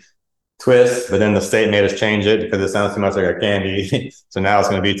Tahiti Twist. But then the state made us change it because it sounds too much like a candy. So now it's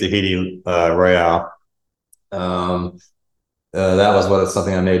going to be Tahiti Royale. That was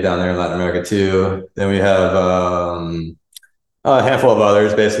something I made down there in Latin America too. Then we have a handful of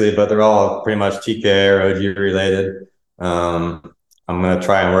others basically, but they're all pretty much TK or OG related. I'm going to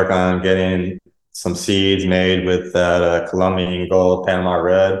try and work on getting some seeds made with that Colombian Gold Panama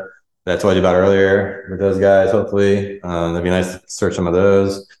Red that I told you about earlier with those guys, hopefully. It'd be nice to search some of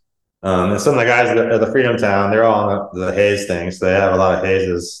those. And some of the guys at the Freedom Town, they're all on the haze thing. So they have a lot of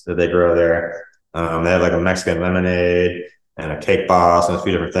hazes that they grow there. They have like a Mexican lemonade and a cake boss and a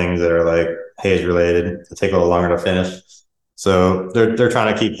few different things that are like haze related to take a little longer to finish. So they're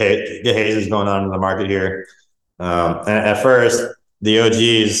trying to get hazes going on in the market here. And at first, the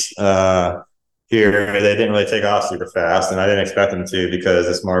OGs here, they didn't really take off super fast, and I didn't expect them to because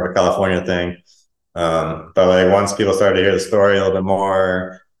it's more of a California thing. But like once people started to hear the story a little bit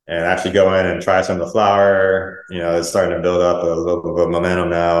more and actually go in and try some of the flower, it's starting to build up a little bit of momentum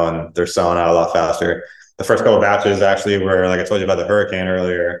now, and they're selling out a lot faster. The first couple of batches actually were, like I told you about the hurricane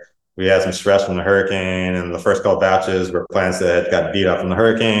earlier, we had some stress from the hurricane, and the first couple of batches were plants that got beat up from the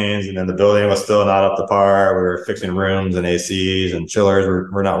hurricanes, and then the building was still not up to par. We were fixing rooms and ACs, and chillers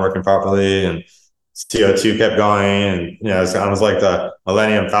were not working properly, and CO2 kept going, and it's almost like the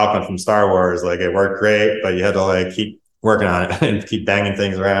Millennium Falcon from Star Wars. Like it worked great, but you had to like keep working on it and keep banging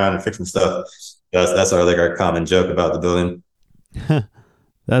things around and fixing stuff. That's our common joke about the building.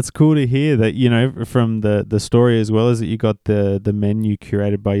 That's cool to hear that, from the story, as well as that you got the menu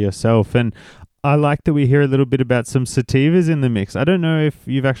curated by yourself. And I like that we hear a little bit about some sativas in the mix. I don't know if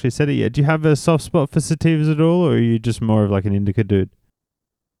you've actually said it yet. Do you have a soft spot for sativas at all, or are you just more of like an indica dude?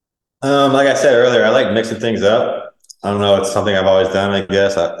 Like I said earlier, I like mixing things up. I don't know. It's something I've always done, I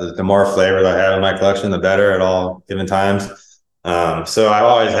guess. The more flavors I have in my collection, the better at all given times. So I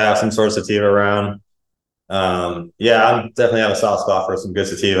always have some sort of sativa around. Yeah, I definitely have a soft spot for some good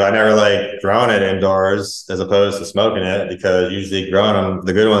sativa. I never like growing it indoors as opposed to smoking it, because usually growing them,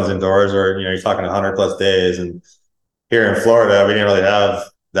 the good ones indoors, are, you're talking 100+ days. And here in Florida, we didn't really have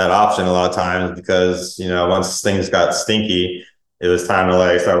that option a lot of times because, once things got stinky, it was time to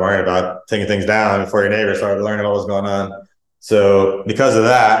like start worrying about taking things down before your neighbors started learning what was going on. So because of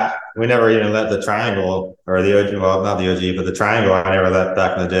that, we never even let the triangle or the OG, well, not the OG, but the triangle, I never let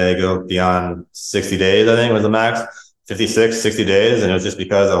back in the day go beyond 60 days, I think was the max, 56, 60 days. And it was just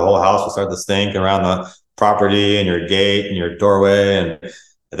because the whole house would start to stink around the property and your gate and your doorway. And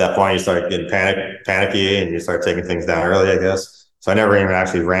at that point, you start getting panicky and you start taking things down early, I guess. So I never even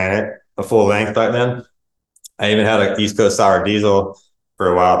actually ran it a full length back then. I even had an East Coast Sour Diesel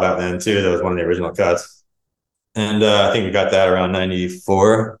for a while back then too. That was one of the original cuts. And I think we got that around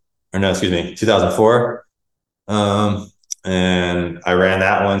 94, or no, excuse me, 2004. and I ran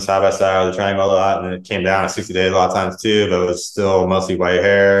that one side by side with the triangle a lot, and it came down at 60 days a lot of times too, but it was still mostly white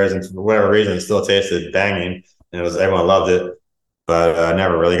hairs, and for whatever reason, it still tasted banging, and it was everyone loved it, but I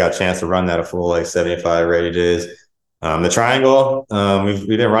never really got a chance to run that a full like 75 or 80 days. The triangle, we've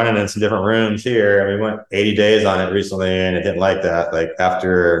been running in some different rooms here, and we went 80 days on it recently, and it didn't like that. Like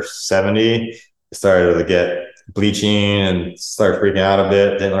after 70, it started to get bleaching and started freaking out a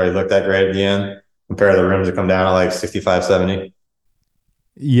bit. Didn't really look that great at the end compared to the rooms that come down to like 65, 70.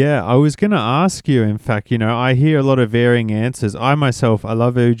 Yeah, I was going to ask you, in fact, I hear a lot of varying answers. I myself, I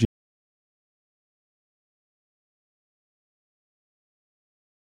love OG.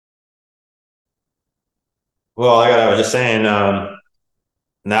 Well, I was just saying, now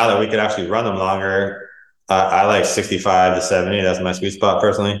that we could actually run them longer, I like 65 to 70. That's my sweet spot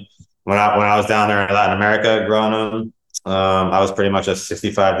personally. When I was down there in Latin America growing them, I was pretty much at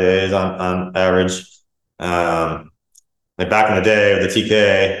 65 days on average. Um, like back in the day with the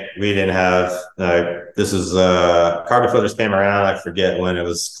TK, we didn't have this is carbon filters came around. I forget when it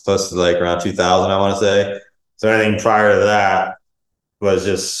was close to like around 2000, I want to say. So anything prior to that was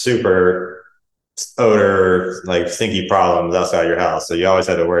just super odor, like stinky problems outside your house. So you always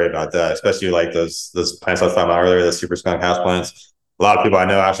had to worry about that, especially like those plants I was talking about earlier, the super skunk house plants. A lot of people I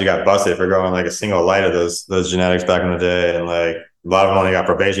know actually got busted for growing like a single light of those genetics back in the day, and like a lot of them only got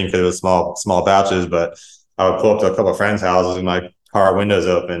probation because it was small batches. But I would pull up to a couple of friends' houses and my car windows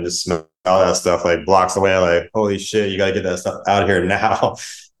open, just smell that stuff like blocks away. Like holy shit, you got to get that stuff out of here now.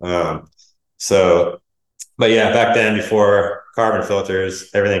 um, so but yeah, back then before carbon filters,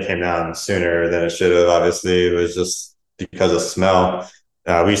 everything came down sooner than it should have. Obviously, it was just because of smell.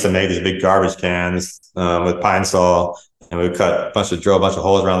 We used to make these big garbage cans with pine sol, and we would drill a bunch of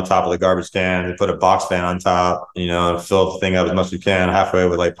holes around the top of the garbage can and put a box fan on top, and fill the thing up as much as we can halfway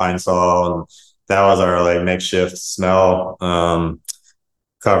with like pine sol, and that was our like makeshift smell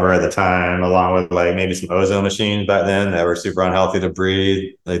cover at the time, along with like maybe some ozone machines back then that were super unhealthy to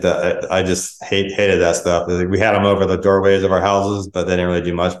breathe. Like that, I just hated that stuff. Like, we had them over the doorways of our houses, but they didn't really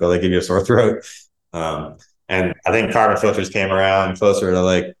do much. But they give you a sore throat. And I think carbon filters came around closer to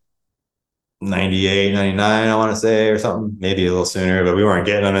like 98, 99, I want to say, or something, maybe a little sooner. But we weren't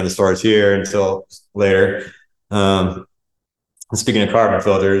getting them in the stores here until later. Speaking of carbon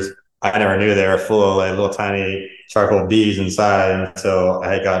filters, I never knew they were full of like little tiny charcoal bees inside until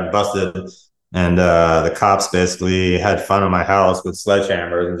I had gotten busted. And the cops basically had fun in my house with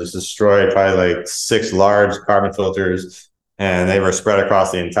sledgehammers and just destroyed probably like 6 large carbon filters. And they were spread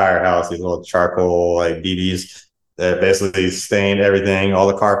across the entire house, these little charcoal like BBs that basically stained everything, all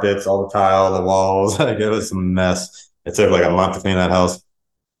the carpets, all the tile, the walls. Like it was a mess. It took like a month to clean that house.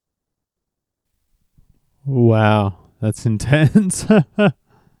 Wow, that's intense.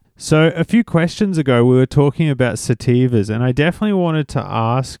 So, a few questions ago, we were talking about sativas, and I definitely wanted to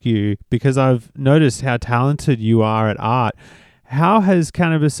ask you, because I've noticed how talented you are at art. How has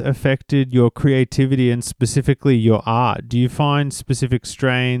cannabis affected your creativity and specifically your art? Do you find specific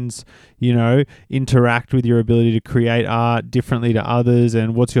strains, interact with your ability to create art differently to others?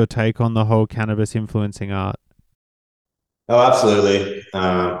 And what's your take on the whole cannabis influencing art? Oh, absolutely.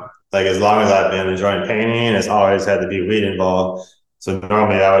 Like as long as I've been enjoying painting, it's always had to be weed involved. So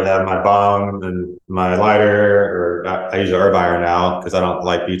normally I would have my bong and my lighter, or I use a herb iron now because I don't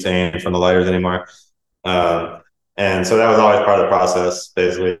like butane from the lighters anymore. Um, and so that was always part of the process.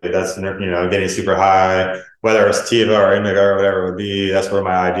 Basically, that's getting super high, whether it's sativa or indica or whatever it would be. That's where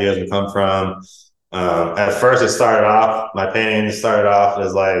my ideas would come from. At first, my paintings started off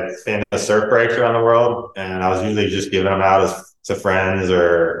as like famous surf breaks around the world, and I was usually just giving them out to friends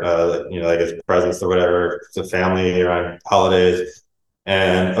or like as presents or whatever to family around holidays.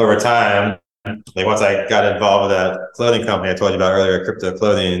 And over time, like once I got involved with that clothing company I told you about earlier, Crypto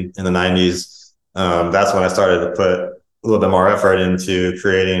Clothing in the '90s, that's when I started to put a little bit more effort into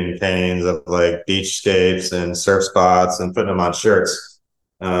creating paintings of like beachscapes and surf spots and putting them on shirts.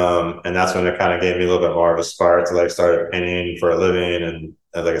 And that's when it kind of gave me a little bit more of a spark to like start painting for a living and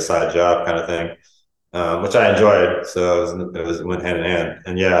as like a side job kind of thing, which I enjoyed. So it went hand in hand.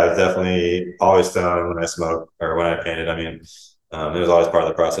 And yeah, I was definitely always stoned when I smoked or when I painted. I mean, it was always part of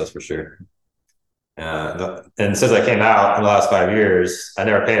the process for sure. And since I came out in the last 5 years, I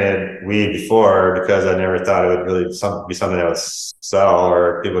never painted weed before because I never thought it would really be something that would sell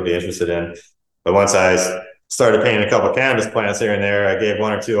or people would be interested in. But once I started painting a couple of cannabis plants here and there, I gave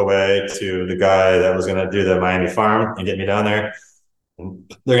 1 or 2 away to the guy that was going to do the Miami farm and get me down there.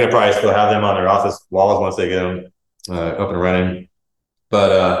 They're going to probably still have them on their office walls once they get them up and running.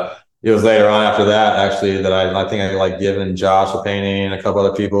 But it was later on after that, actually, that I think I like giving Josh a painting, a couple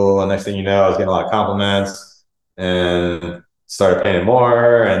other people. And next thing you know, I was getting a lot of compliments. and started painting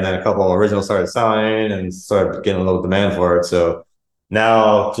more. And then a couple originals started selling and started getting a little demand for it. So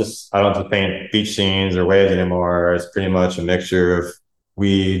now just I don't just paint beach scenes or waves anymore. It's pretty much a mixture of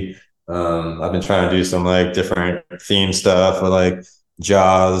weed. I've been trying to do some like different theme stuff with like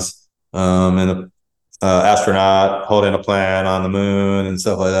Jaws and a astronaut holding a plant on the moon and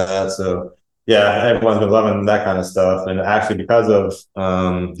stuff like that. So yeah, everyone's been loving that kind of stuff. And actually, because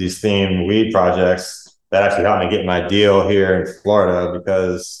of these themed weed projects, that actually helped me get my deal here in Florida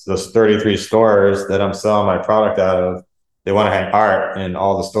because those 33 stores that I'm selling my product out of, they want to hang art in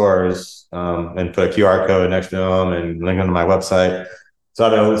all the stores and put a QR code next to them and link them to my website. So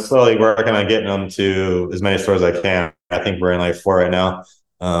I've been slowly working on getting them to as many stores as I can. I think we're in like 4 right now,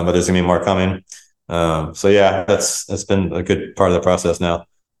 but there's gonna be more coming. So yeah, that's been a good part of the process now.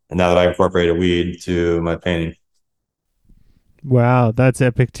 And now that I incorporated weed to my painting. Wow, that's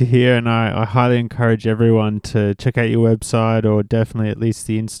epic to hear, and I highly encourage everyone to check out your website or definitely at least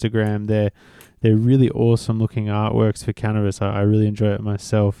the Instagram. They're really awesome looking artworks for cannabis. I really enjoy it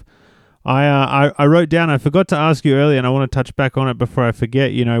myself. I wrote down, I forgot to ask you earlier, and I want to touch back on it before I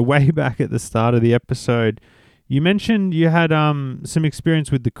forget. You know, way back at the start of the episode, you mentioned you had some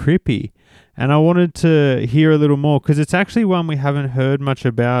experience with the Crippy, and I wanted to hear a little more because it's actually one we haven't heard much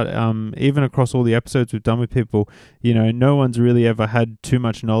about. Even across all the episodes we've done with people, you know, no one's really ever had too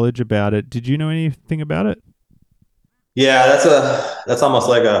much knowledge about it. Did you know anything about it? Yeah, that's almost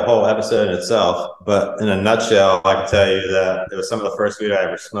like a whole episode in itself. But in a nutshell, I can tell you that it was some of the first weed I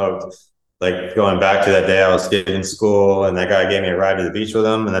ever smoked. Like going back to that day I was in school, and that guy gave me a ride to the beach with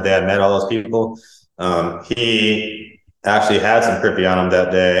him, and that day I met all those people. He actually had some Crippy on him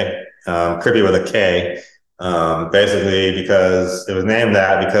that day, Crippy with a K. Basically, because it was named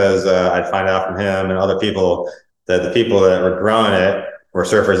that because I'd find out from him and other people that the people that were growing it were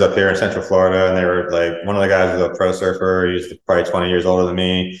surfers up here in Central Florida, and they were like one of the guys was a pro surfer. He was probably 20 years older than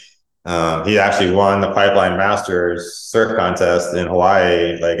me. He actually won the Pipeline Masters surf contest in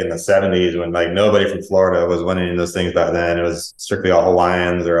Hawaii, like in the 70s, when like nobody from Florida was winning those things back then. It was strictly all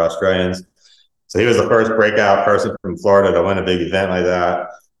Hawaiians or Australians. So he was the first breakout person from Florida to win a big event like that.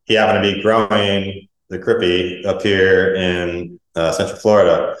 He happened to be growing the Crippy up here in Central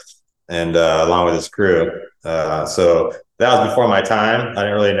Florida, and along with his crew. So that was before my time. I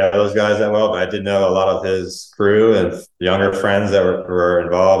didn't really know those guys that well, but I did know a lot of his crew and younger friends that were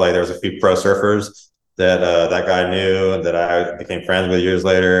involved. Like there was a few pro surfers that that guy knew and that I became friends with years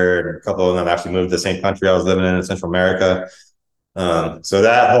later. And a couple of them actually moved to the same country I was living in Central America. So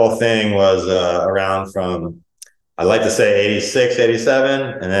that whole thing was around from, I'd like to say 86, 87.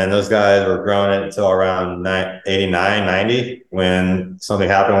 And then those guys were growing it until around 89, 90 when something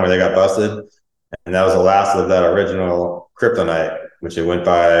happened where they got busted. And that was the last of that original kryptonite, which it went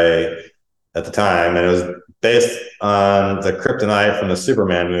by at the time. And it was based on the kryptonite from the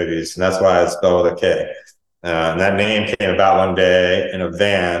Superman movies. And that's why it's spelled with a K. And that name came about one day in a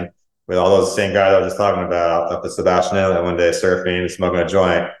van with all those same guys I was just talking about up at Sebastian Island one day surfing and smoking a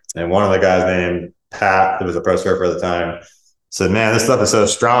joint. And one of the guys named Pat, who was a pro surfer at the time, said, "Man, this stuff is so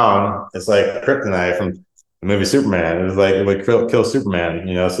strong. It's like kryptonite from the movie Superman. It was like it would kill Superman,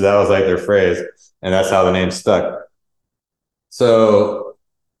 you know." So that was like their phrase, and that's how the name stuck. So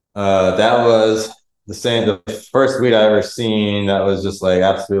that was the first weed I ever seen that was just like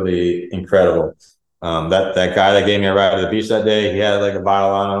absolutely incredible. That guy that gave me a ride to the beach that day, he had like a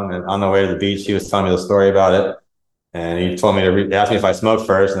bottle on him, and on the way to the beach, he was telling me the story about it. And he told me he asked me if I smoked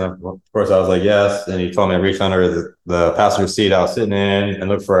first, and of course I was like yes. And he told me to reach under the passenger seat I was sitting in and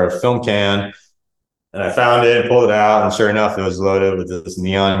look for a film can. And I found it and pulled it out, and sure enough, it was loaded with this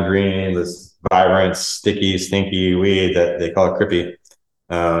neon green, this vibrant, sticky, stinky weed that they call it Crippy.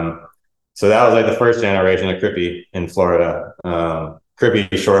 So that was like the first generation of Crippy in Florida. Crippy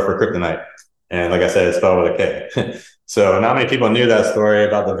is short for kryptonite. And like I said, it's spelled with a K. So not many people knew that story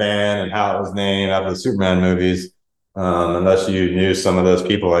about the van and how it was named after the Superman movies, unless you knew some of those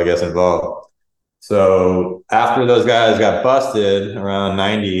people, I guess, involved. So after those guys got busted around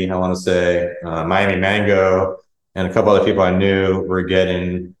 90, I want to say, Miami Mango and a couple other people I knew were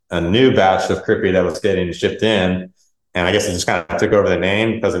getting a new batch of Crippy that was getting shipped in. And I guess it just kind of took over the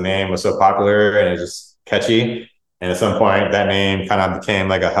name because the name was so popular and it was just catchy. And at some point, that name kind of became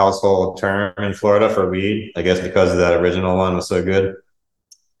like a household term in Florida for weed, I guess because that original one was so good.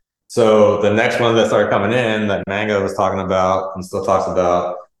 So the next one that started coming in that Mango was talking about and still talks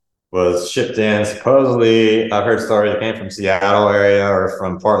about was shipped in. Supposedly, I've heard stories that came from Seattle area or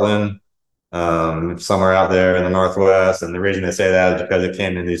from Portland, somewhere out there in the Northwest. And the reason they say that is because it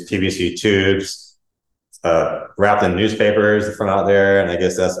came in these PVC tubes. wrapped in newspapers from out there. And I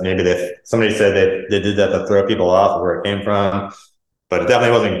guess that's maybe somebody said they did that to throw people off of where it came from. But it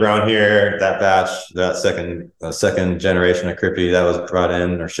definitely wasn't grown here. That batch, that second generation of Crippy that was brought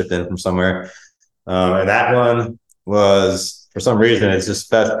in or shipped in from somewhere. And that one was, for some reason, it's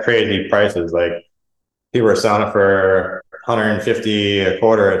just crazy prices. Like people were selling it for 150 a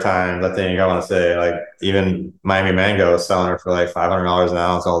quarter at a time. I think I want to say, like, even Miami Mango was selling it for like $500 an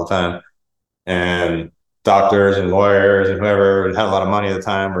ounce all the time. And doctors and lawyers and whoever had a lot of money at the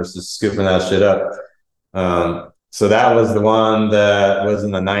time were just scooping that shit up. So that was the one that was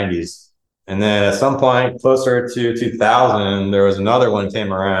in the 90s. And then at some point closer to 2000, there was another one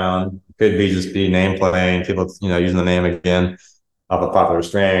came around. Could be just be name playing, people, using the name again of a popular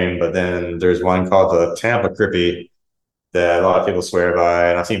strain. But then there's one called the Tampa Crippy that a lot of people swear by.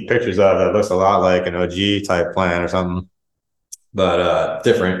 And I've seen pictures of it. It looks a lot like an OG type plant or something, but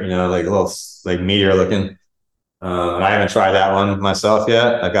different, like a little like meteor looking. And I haven't tried that one myself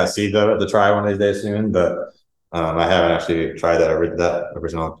yet. I've got seeds of it to try one of these days soon, but I haven't actually tried that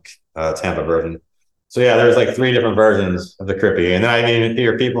original Tampa version. So yeah, there's like 3 different versions of the Crippy. And then I even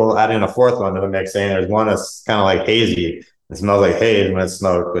hear people adding a 4th one to the mix, saying there's one that's kind of like hazy. It smells like haze when it's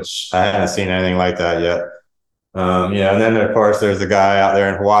smoked, which I haven't seen anything like that yet. And then of course there's a guy out there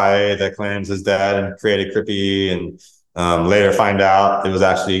in Hawaii that claims his dad created Crippy, and later find out it was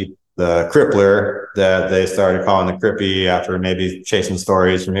actually the Crippler that they started calling the Crippy after maybe chasing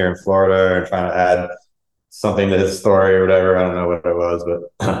stories from here in Florida and trying to add something to his story or whatever. I don't know what it was,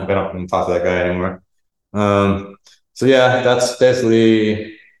 but I don't talk to that guy anymore. So yeah, that's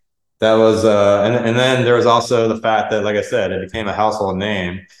basically, that was, and then there was also the fact that, like I said, it became a household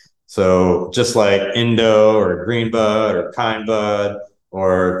name. So just like Indo or Green Bud or Kind Bud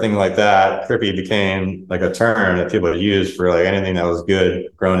or thing like that, Crippy became like a term that people used for like anything that was good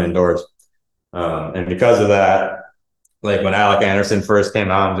grown indoors. And because of that, like when Alec Anderson first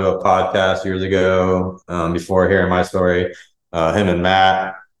came out and do a podcast years ago, before hearing my story, him and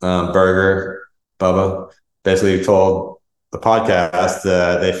Matt Bubba, basically told the podcast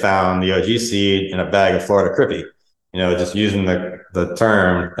that they found the OG seed in a bag of Florida Crippy, just using the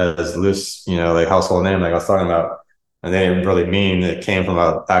term as loose, like household name, like I was talking about. And they didn't really mean it came from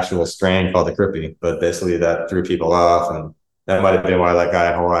an actual strain called the Crippy, but basically that threw people off. And that might have been why that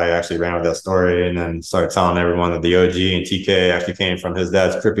guy in Hawaii actually ran with that story and then started telling everyone that the OG and TK actually came from his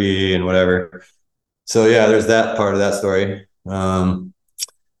dad's Crippy and whatever. So yeah, there's that part of that story.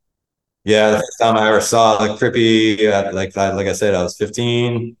 Yeah, the first time I ever saw the Crippy, like I said, I was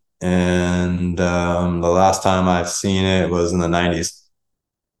 15, and the last time I've seen it was in the 90s.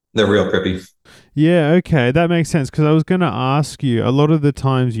 The real Crippy. Yeah, okay, that makes sense, because I was going to ask you, a lot of the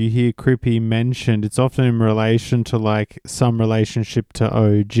times you hear Crippy mentioned, it's often in relation to like some relationship to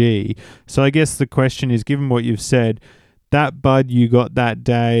OG. So I guess the question is, given what you've said, that bud you got that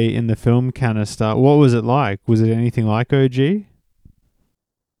day in the film canister, what was it like? Was it anything like OG?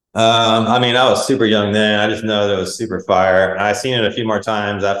 I mean, I was super young then. I just know that it was super fire. I seen it a few more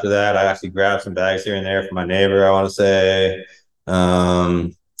times after that. I actually grabbed some bags here and there from my neighbor, I want to say.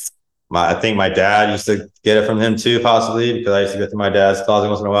 I think my dad used to get it from him too, possibly, because I used to go through my dad's closet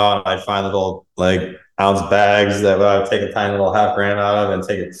once in a while and I'd find little like ounce bags that I would take a tiny little half gram out of and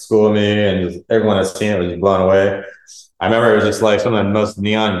take it to school with me. And just, everyone that's seen it was just blown away. I remember it was just like some of the most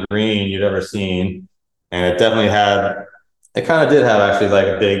neon green you'd ever seen. And it definitely it kind of did have actually like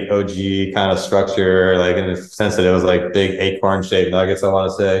a big OG kind of structure, like in the sense that it was like big acorn shaped nuggets, I want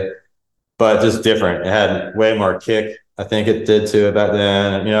to say, but just different. It had way more kick. I think it did too back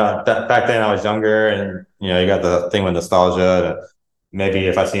then. Back then I was younger, and you got the thing with nostalgia. Maybe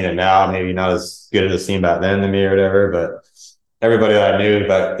if I seen it now, maybe not as good as it seemed back then to me or whatever. But everybody that I knew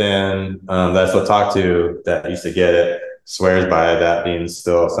back then, that's what talked to that used to get it, swears by that being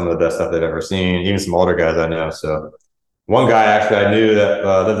still some of the best stuff they've ever seen. Even some older guys I know. So one guy actually I knew that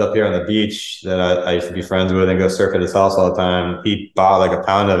lived up here on the beach that I used to be friends with and go surf at his house all the time. He bought like a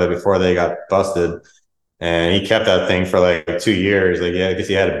pound of it before they got busted. And he kept that thing for like 2 years. Like, yeah, I guess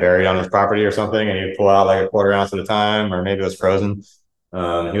he had it buried on his property or something, and he'd pull out like a quarter ounce at a time, or maybe it was frozen. He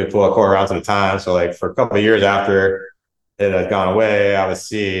would pull a quarter ounce at a time. So like for a couple of years after it had gone away, I would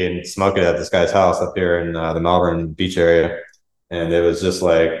see and smoke it at this guy's house up here in the Melbourne beach area. And it was just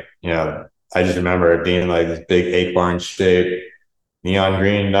like, I just remember it being like this big acorn shaped neon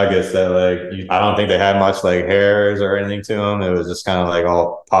green nuggets that like, I don't think they had much like hairs or anything to them. It was just kind of like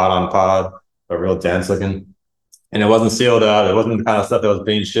all pod on pod, but real dense looking. And it wasn't sealed up. It wasn't the kind of stuff that was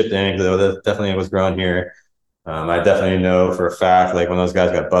being shipped in, because it definitely was grown here. I definitely know for a fact, like when those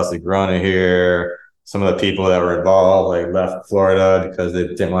guys got busted growing it here, some of the people that were involved like left Florida because they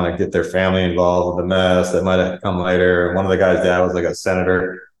didn't want to get their family involved with the mess that might have come later. One of the guy's dad was like a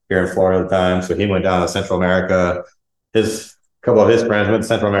senator here in Florida at the time, so he went down to Central America. His couple of his friends went to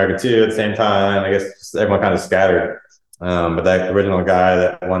Central America too at the same time. I guess everyone kind of scattered. But that original guy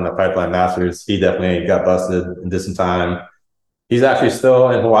that won the Pipeline Masters, he definitely got busted and did some time. He's actually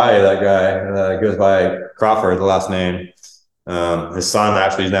still in Hawaii. That guy goes by Crawford, the last name. His son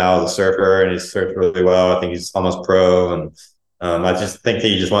actually is now a surfer, and he's surfed really well. I think he's almost pro, and I just think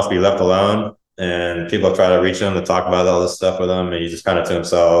he just wants to be left alone. And people try to reach him to talk about all this stuff with him, and he's just kind of to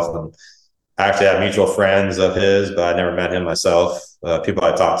himself. And I actually have mutual friends of his, but I never met him myself. People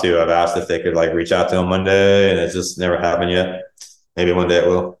I talked to, I've asked if they could like reach out to him one day, and it just never happened yet. Maybe one day it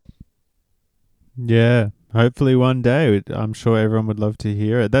will. Yeah, hopefully one day. I'm sure everyone would love to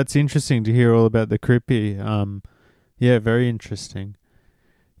hear it. That's interesting to hear all about the Crippy. Yeah, very interesting.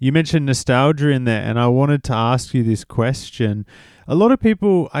 You mentioned nostalgia in there, and I wanted to ask you this question. A lot of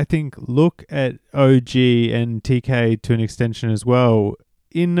people, I think, look at OG and TK to an extension as well,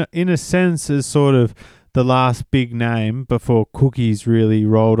 in a sense, as sort of the last big name before cookies really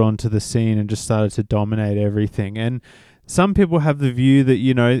rolled onto the scene and just started to dominate everything. And some people have the view that,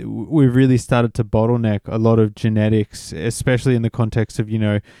 we've really started to bottleneck a lot of genetics, especially in the context of,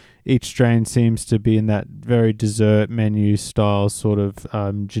 each strain seems to be in that very dessert menu style sort of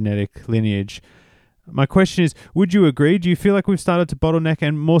genetic lineage. My question is, would you agree? Do you feel like we've started to bottleneck?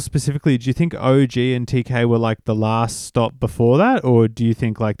 And more specifically, do you think OG and TK were like the last stop before that? Or do you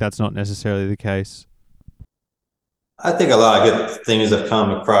think like that's not necessarily the case? I think a lot of good things have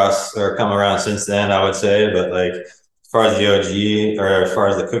come across or come around since then, I would say. But like as far as the OG or as far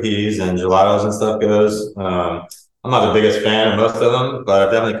as the cookies and gelatos and stuff goes, I'm not the biggest fan of most of them, but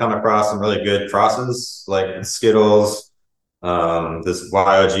I've definitely come across some really good crosses like Skittles. This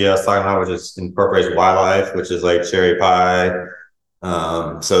YOG I was talking about, which is incorporates wildlife, which is like cherry pie.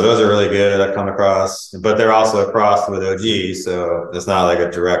 So those are really good. I've come across, but they're also crossed with OG, so it's not like a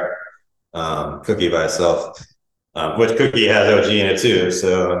direct cookie by itself. Which cookie has OG in it too,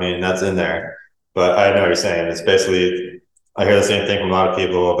 so I mean that's in there. But I know what you're saying. It's basically I hear the same thing from a lot of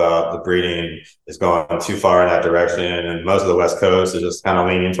people about the breeding is going too far in that direction, and most of the West Coast is just kind of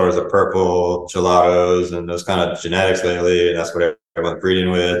leaning towards the purple gelatos and those kind of genetics lately. And that's what everyone's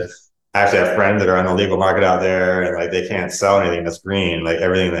breeding with. I actually have friends that are on the legal market out there, and like they can't sell anything that's green. Like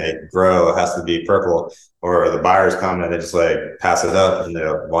everything they grow has to be purple, or the buyers come and they just like pass it up and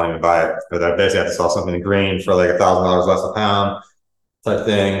they're wanting to buy it. But I basically have to sell something green for like $1,000 less a pound type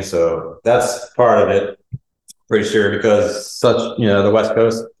thing. So that's part of it. Pretty sure because the West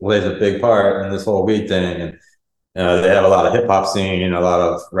Coast plays a big part in this whole weed thing, and they have a lot of hip hop scene, a lot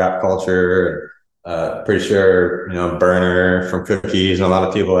of rap culture. Pretty sure Burner from Cookies and a lot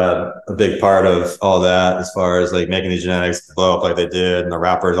of people had a big part of all that as far as like making these genetics blow up like they did, and the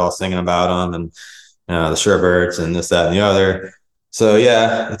rappers all singing about them, and the Sherberts and this, that, and the other. So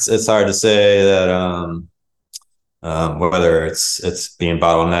yeah, it's hard to say that whether it's being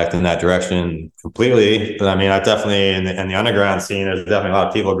bottlenecked in that direction completely. But I mean, I definitely in the underground scene, there's definitely a lot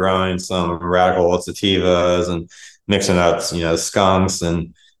of people growing some radical sativas and mixing up, skunks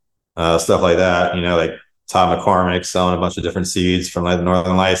and stuff like that. Like Todd McCormick selling a bunch of different seeds from like the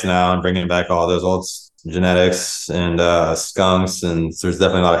Northern Lights now and bringing back all those old genetics and skunks. And so there's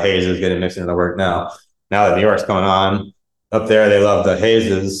definitely a lot of hazes getting mixed into the work now. Now that New York's going on up there, they love the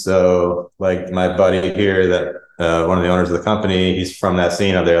hazes. So like my buddy here that one of the owners of the company, he's from that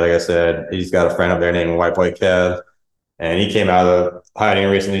scene up there. Like I said, he's got a friend up there named White Boy Kev, and he came out of hiding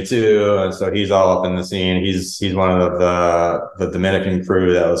recently too, and so he's all up in the scene. He's one of the Dominican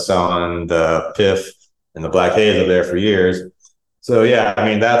crew that was selling the Piff and the Black Haze up there for years. So yeah, I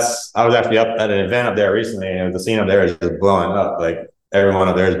mean I was actually up at an event up there recently, and the scene up there is just blowing up. Like everyone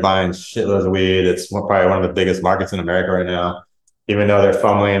up there is buying shitloads of weed. It's probably one of the biggest markets in America right now. Even though they're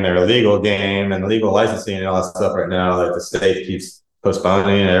fumbling their legal game and legal licensing and all that stuff right now, like the state keeps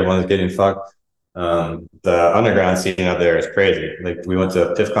postponing and everyone's getting fucked. The underground scene out there is crazy. Like we went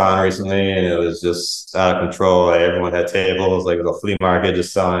to PIFCon recently and it was just out of control. Like everyone had tables, like it was a flea market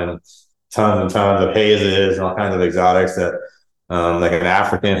just selling tons and tons of hazes and all kinds of exotics that like an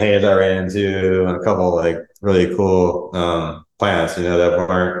African haze I ran into and a couple like really cool plants, that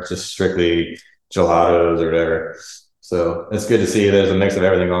weren't just strictly gelatos or whatever. So it's good to see there's a mix of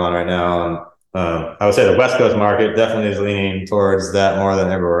everything going on right now. And I would say the West Coast market definitely is leaning towards that more than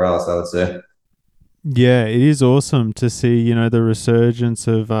everywhere else, I would say. Yeah, it is awesome to see, the resurgence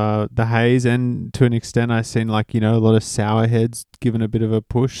of the haze, and to an extent I've seen like, a lot of sour heads given a bit of a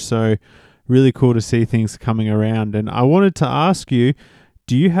push. So really cool to see things coming around. And I wanted to ask you,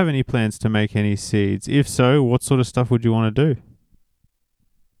 Do you have any plans to make any seeds? If so, what sort of stuff would you want to do?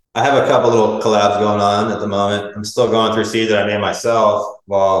 I have a couple little collabs going on at the moment. I'm still going through seeds that I made myself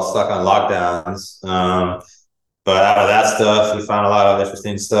while stuck on lockdowns. But out of that stuff, we found a lot of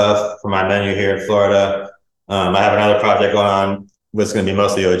interesting stuff for my menu here in Florida. I have another project going on, which is going to be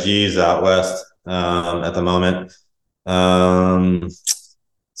mostly OGs out west at the moment. Um,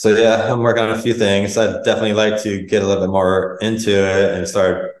 so yeah, I'm working on a few things. I'd definitely like to get a little bit more into it and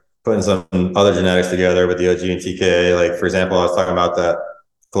start putting some other genetics together with the OG and TK. Like for example, I was talking about that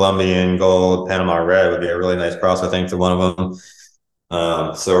Colombian Gold Panama Red would be a really nice cross, I think, to one of them.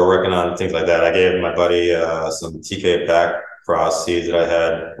 So we're working on things like that. I gave my buddy some TK back cross seeds that I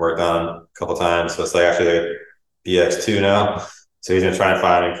had worked on a couple times. So it's like actually like BX2 now. So he's gonna try and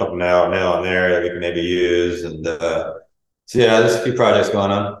find a couple male in there that we can maybe use. And so yeah, there's a few projects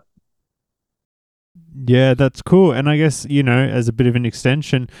going on. Yeah, that's cool. And I guess, as a bit of an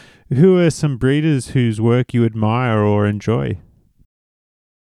extension, who are some breeders whose work you admire or enjoy?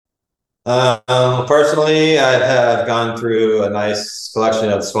 Personally, I have gone through a nice collection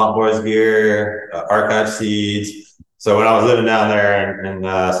of Swamp Boys gear, archive seeds. So when I was living down there in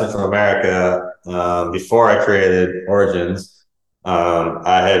Central America, before I created Origins,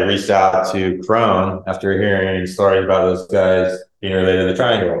 I had reached out to Crone after hearing stories about those guys being related to the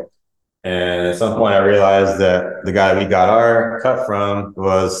Triangle. And at some point, I realized that the guy we got our cut from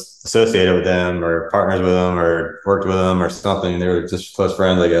was associated with them or partners with them or worked with them or something. They were just close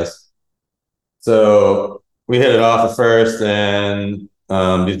friends, I guess. So we hit it off at first, and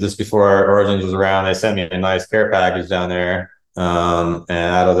just before our Origins was around, they sent me a nice care package down there. And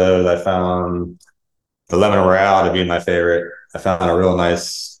out of those, I found the Lemon Royale to be my favorite. I found a real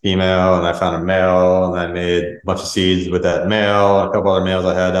nice female, and I found a male, and I made a bunch of seeds with that male. A couple other males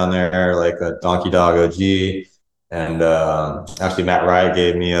I had down there, like a Donkey Dog OG. And actually, Matt Wright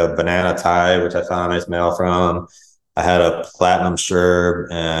gave me a banana tie, which I found a nice male from. I had a platinum sherb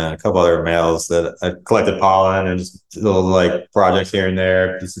and a couple other males that I collected pollen and just little like projects here and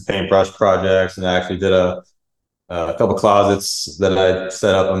there, just some paintbrush projects. And I actually did a couple closets that I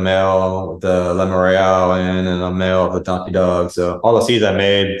set up a male with the Lemon Royale in and a male of the Donkey Dog. So all the seeds I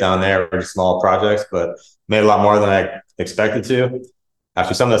made down there were just small projects, but made a lot more than I expected to.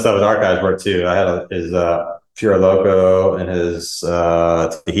 Actually, some of the stuff was archives work too. I had his Pure Loco and his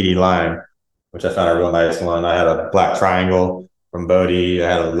Tahiti Lime, which I found a real nice one. I had a Black Triangle from Bodie. I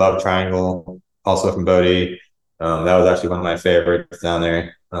had a Love Triangle also from Bodie. That was actually one of my favorites down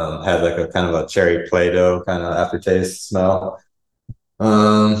there. Had like a kind of a cherry Play-Doh kind of aftertaste smell.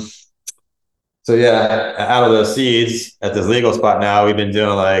 Um, so yeah, out of those seeds at this legal spot now, we've been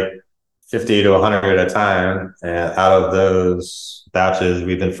doing like 50 to 100 at a time. And out of those batches,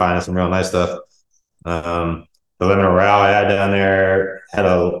 we've been finding some real nice stuff. The lemon royale I had down there had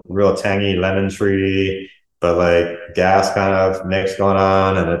a real tangy lemon tree, but like gas kind of mix going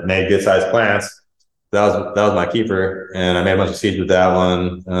on, and it made good sized plants. That was my keeper, and I made a bunch of seeds with that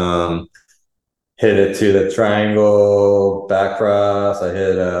one. Hit it to the triangle back cross. I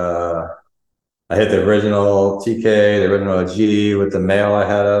hit the original TK, the original G with the male I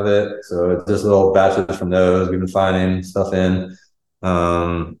had of it. So it's just little batches from those we've been finding stuff in.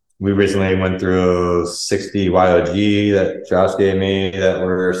 We recently went through 60 YOG that Josh gave me that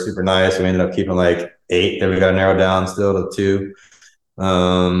were super nice. We ended up keeping like 8 that we got narrowed down still to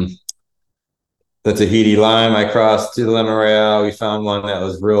 2. The Tahiti Lime I crossed to the Lemon Royale. We found one that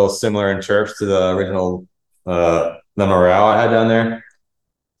was real similar in terps to the original Lemon Royale I had down there.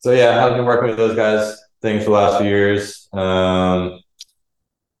 So yeah, I've been working with those guys things for the last few years.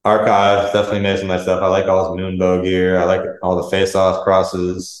 Archive definitely made some nice stuff. I like all his Moonbow gear. I like all the face-off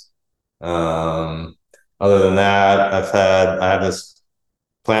crosses. Other than that, I have this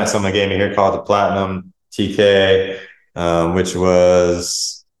plant someone gave me here called the Platinum TK, which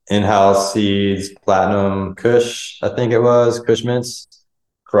was in-house seeds, Platinum Kush, I think it was, Kush Mints,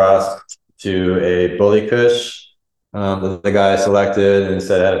 crossed to a Bully Kush. The guy selected and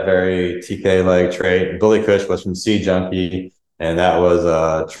said it had a very TK-like trait. Bully Kush was from Seed Junkie, and that was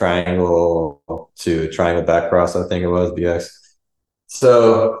a triangle to triangle back cross, I think it was, BX.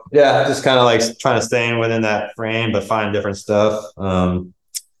 So yeah, just kind of like trying to stay within that frame, but find different stuff. Trying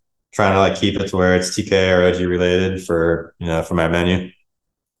to like keep it to where it's TK or OG related for for my menu.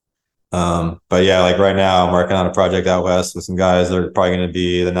 But yeah, like right now I'm working on a project out west with some guys that are probably going to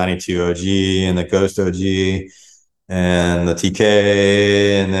be the 92 OG and the Ghost OG and the TK,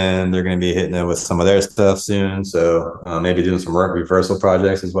 and then they're going to be hitting it with some of their stuff soon. So maybe doing some work reversal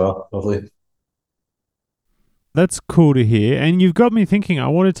projects as well, hopefully. That's cool to hear. And you've got me thinking, I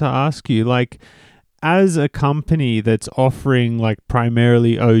wanted to ask you, like, as a company that's offering like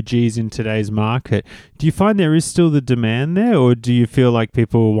primarily OGs in today's market, do you find there is still the demand there, or do you feel like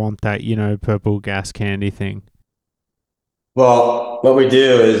people want that, purple gas candy thing? Well, what we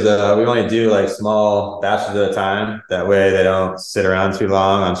do is we only do like small batches at a time. That way they don't sit around too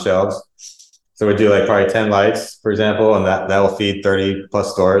long on shelves. So we do like probably 10 lights, for example, and that will feed 30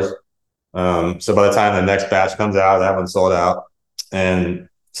 plus stores. So by the time the next batch comes out, that one's sold out. And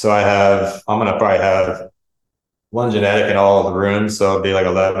so I'm going to probably have one genetic in all of the rooms. So it'll be like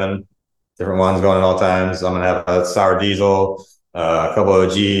 11 different ones going at all times. I'm going to have a sour diesel, a couple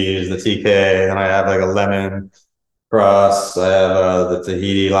of G's, the TK, then I have like a lemon cross. I have the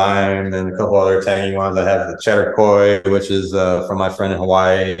Tahiti lime and a couple other tangy ones. I have the cheddar koi, which is from my friend in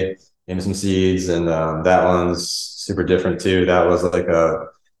Hawaii. Gave me some seeds, and that one's super different too. That was like a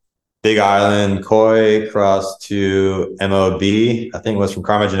Big Island koi cross to MOB. I think it was from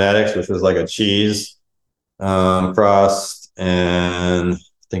Karma Genetics, which was like a cheese cross. And I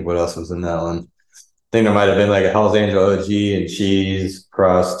think what else was in that one? I think there might have been like a Hell's Angel OG and cheese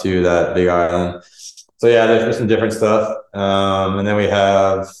cross to that Big Island. So yeah, there's some different stuff. And then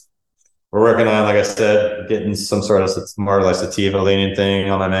we're working on, like I said, getting some sort of more like sativa leaning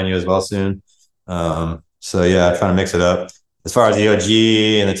thing on my menu as well soon. So yeah, trying to mix it up. As far as the OG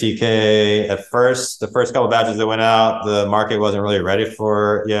and the TK, at first, the first couple of batches that went out, the market wasn't really ready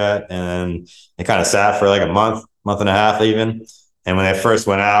for it yet. And it kind of sat for like a month and a half even. And when they first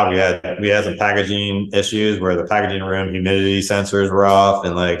went out, we had some packaging issues where the packaging room humidity sensors were off,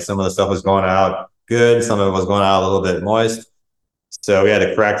 and like some of the stuff was going out good, some of it was going out a little bit moist. So we had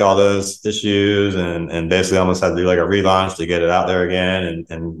to correct all those issues and basically almost had to do like a relaunch to get it out there again.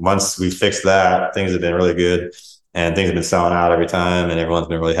 And once we fixed that, things have been really good, and things have been selling out every time, and everyone's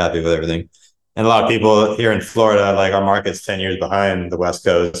been really happy with everything. And a lot of people here in Florida, like our market's 10 years behind the West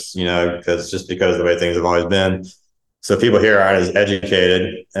Coast, because of the way things have always been. So people here aren't as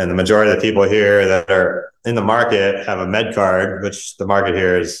educated, and the majority of the people here that are in the market have a med card, which the market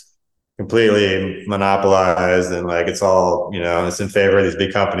here is completely monopolized, and like it's all, it's in favor of these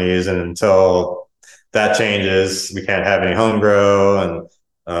big companies. And until that changes, we can't have any home grow.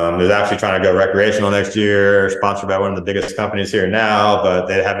 And there's actually trying to go recreational next year, sponsored by one of the biggest companies here now, but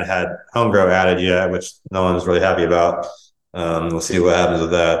they haven't had home grow added yet, which no one's really happy about. We'll see what happens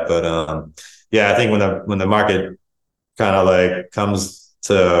with that. But yeah, I think when the market kind of like comes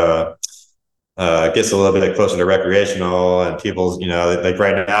to gets a little bit closer to recreational, and people's, like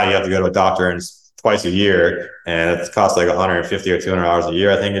right now you have to go to a doctor and twice a year, and it costs like $150 or $200 a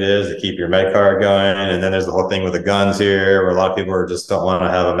year, I think it is, to keep your med card going. And then there's the whole thing with the guns here, where a lot of people just don't want to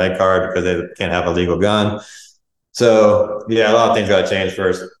have a med card because they can't have a legal gun. So yeah, a lot of things got to change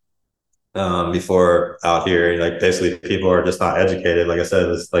first before out here. Like basically people are just not educated. Like I said,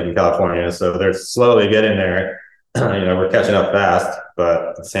 it's like in California, so they're slowly getting there. We're catching up fast, but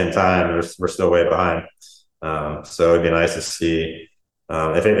at the same time, we're still way behind. So it'd be nice to see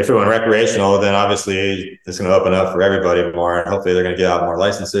if we went recreational, then obviously it's going to open up for everybody more, and hopefully they're going to get out more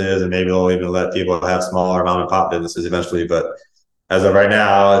licenses, and maybe they'll even let people have smaller mom and pop businesses eventually. But as of right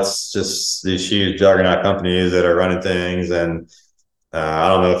now, it's just these huge juggernaut companies that are running things, and I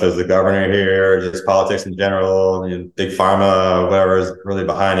don't know if it's the governor here or just politics in general, big pharma, whatever is really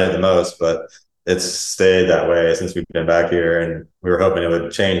behind it the most, but it's stayed that way since we've been back here, and we were hoping it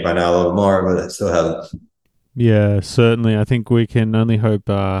would change by now a little more, but it still hasn't. Yeah, certainly. I think we can only hope,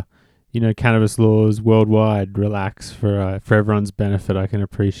 cannabis laws worldwide relax for everyone's benefit. I can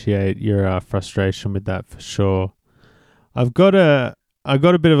appreciate your frustration with that for sure. I've got a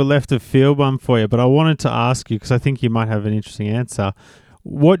bit of a left of field one for you, but I wanted to ask you because I think you might have an interesting answer.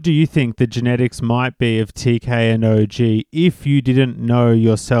 What do you think the genetics might be of TK and OG if you didn't know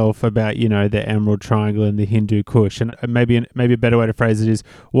yourself about, the Emerald Triangle and the Hindu Kush? And maybe a better way to phrase it is,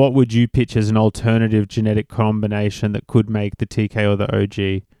 what would you pitch as an alternative genetic combination that could make the TK or the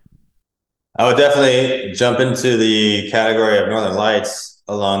OG? I would definitely jump into the category of Northern Lights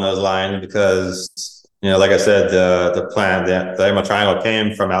along those lines because, like I said, the plant, the Emerald Triangle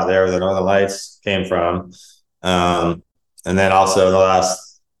came from out there where the Northern Lights came from. And then also in the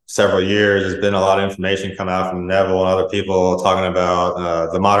last several years, there's been a lot of information come out from Neville and other people talking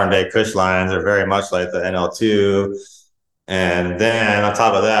about the modern day Kush lines are very much like the NL2. And then on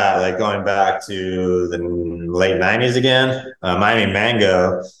top of that, like going back to the late 90s again, Miami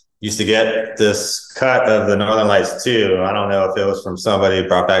Mango used to get this cut of the Northern Lights too. I don't know if it was from somebody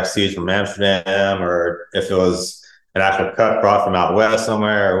brought back seeds from Amsterdam or if it was an actual cut brought from out west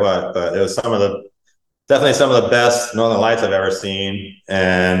somewhere or what, but it was definitely some of the best Northern Lights I've ever seen.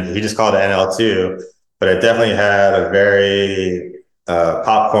 And he just called it NL2, but it definitely had a very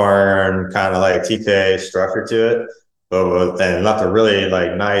popcorn kind of like TK structure to it, and left a really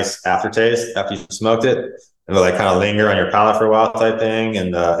like nice aftertaste after you smoked it. It would like kind of linger on your palate for a while type thing. And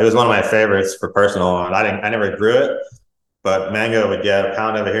it was one of my favorites for personal. And I never grew it, but Mango would get a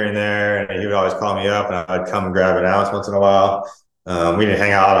pound of it here and there, and he would always call me up, and I'd come and grab an ounce once in a while. We didn't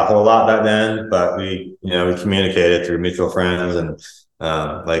hang out a whole lot back then, but we communicated through mutual friends, and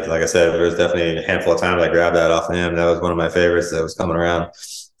like I said, there was definitely a handful of times I grabbed that off of him. That was one of my favorites that was coming around,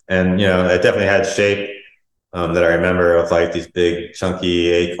 and it definitely had shape that I remember of like these big chunky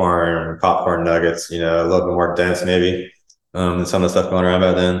acorn popcorn nuggets. A little bit more dense maybe than some of the stuff going around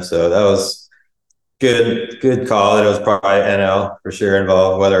back then. So that was good call. It was probably NL for sure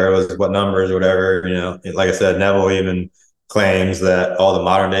involved, whether it was what numbers or whatever. Like I said, Neville even claims that all the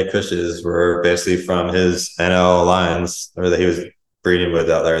modern day Kushes were basically from his NL lines or that he was breeding with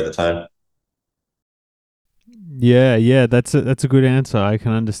out there at the time. Yeah, that's a good answer. I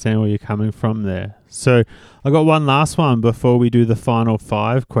can understand where you're coming from there. So I got one last one before we do the final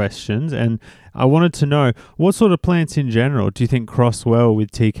 5 questions, and I wanted to know what sort of plants in general do you think cross well with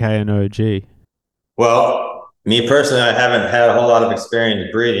TK and OG? Well, me personally, I haven't had a whole lot of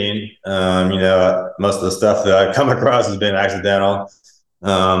experience breeding. Most of the stuff that I've come across has been accidental.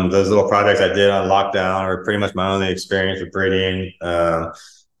 Those little projects I did on lockdown are pretty much my only experience with breeding.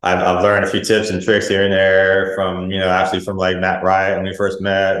 I've learned a few tips and tricks here and there from, actually from like Matt Wright when we first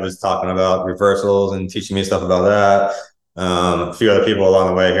met, was talking about reversals and teaching me stuff about that. A few other people along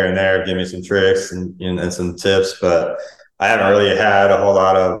the way here and there give me some tricks and some tips, but I haven't really had a whole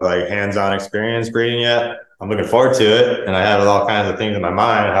lot of like hands-on experience breeding yet. I'm looking forward to it, and I have all kinds of things in my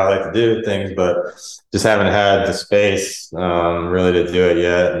mind how I like to do things, but just haven't had the space really to do it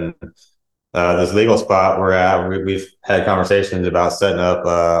yet. And this legal spot we're at, we've had conversations about setting up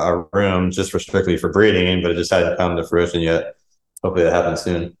a room just for strictly for breeding, but it just hasn't come to fruition yet. Hopefully that happens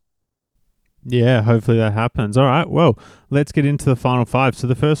soon. Yeah, hopefully that happens. All right, well, let's get into the final 5. So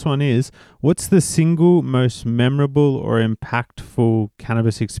the first one is, what's the single most memorable or impactful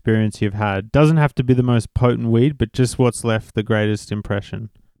cannabis experience you've had? Doesn't have to be the most potent weed, but just what's left the greatest impression.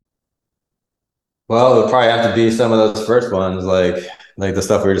 Well, it'll probably have to be some of those first ones, like the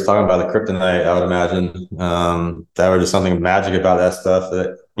stuff we were just talking about, the kryptonite. I would imagine that was just something magic about that stuff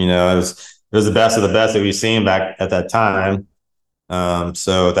that it was the best of the best that we've seen back at that time.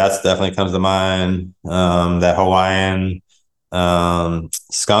 So that's definitely comes to mind. That Hawaiian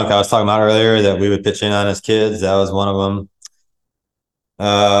skunk I was talking about earlier that we would pitch in on as kids. That was one of them.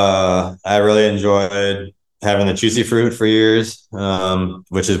 I really enjoyed having the juicy fruit for years,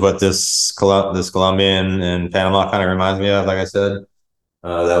 which is what this Colombian and Panama kind of reminds me of. Like I said,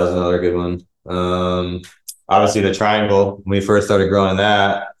 that was another good one. Obviously, the triangle. When we first started growing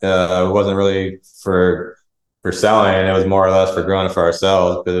that, it wasn't really for selling. It was more or less for growing it for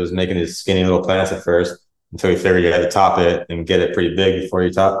ourselves, but it was making these skinny little plants at first until we figured you had to top it and get it pretty big before you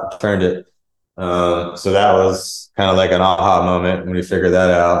turned it. So that was kind of like an aha moment when we figured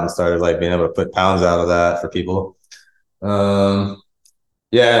that out and started like being able to put pounds out of that for people. Yeah,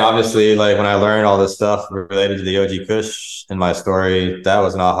 and obviously, like when I learned all this stuff related to the OG Kush in my story, that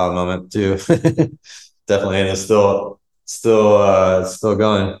was an aha moment too. Definitely, and it's still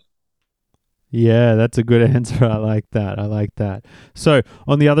going. Yeah, that's a good answer. I like that. I like that. So,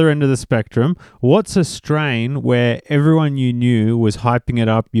 on the other end of the spectrum, what's a strain where everyone you knew was hyping it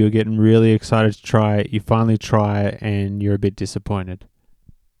up, you were getting really excited to try it, you finally try it, and you're a bit disappointed?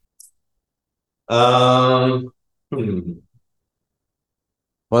 Um, hmm.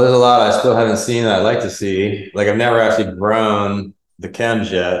 Well, there's a lot I still haven't seen that I'd like to see. Like I've never actually grown the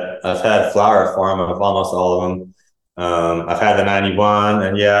chems yet. I've had flower for them of almost all of them. I've had the 91,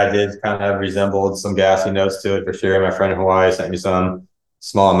 and yeah, I did kind of resembled some gassy notes to it for sure. My friend in Hawaii sent me some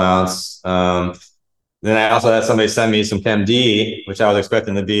small amounts. Then I also had somebody send me some Chem D, which I was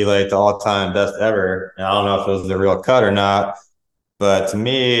expecting to be like the all-time best ever. And I don't know if it was the real cut or not, but to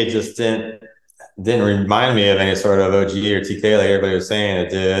me, it just didn't remind me of any sort of OG or TK like everybody was saying it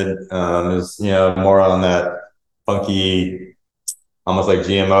did. It was, more on that funky, almost like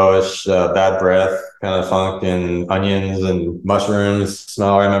GMO-ish, bad breath kind of funk and onions and mushrooms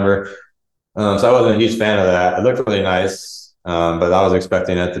smell, I remember. So I wasn't a huge fan of that. It looked really nice, but I was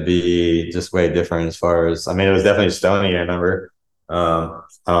expecting it to be just way different as far as, I mean, it was definitely stony, I remember. I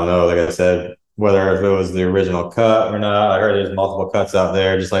don't know, like I said, whether if it was the original cut or not. I heard there's multiple cuts out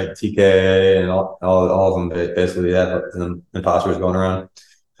there, just like TK and all of them basically have imposters going around.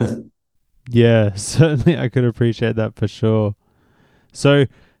 Yeah, certainly I could appreciate that for sure. So,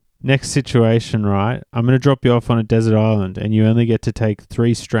 Next situation, right? I'm going to drop you off on a desert island and you only get to take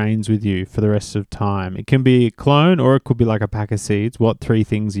 3 strains with you for the rest of time. It can be a clone or it could be like a pack of seeds. What 3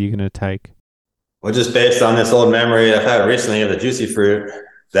 things are you going to take? Well, just based on this old memory I've had recently of the juicy fruit,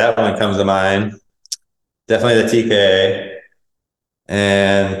 that one comes to mind. Definitely the TK,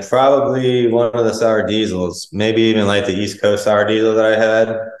 and probably one of the sour diesels, maybe even like the East Coast sour diesel that I had.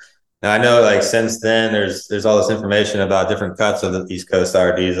 Now I know like since then there's all this information about different cuts of the East Coast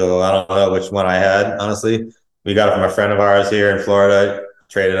sour diesel. I don't know which one I had, honestly. We got it from a friend of ours here in Florida,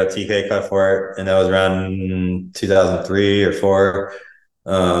 traded a TK cut for it, and that was around 2003 or 4.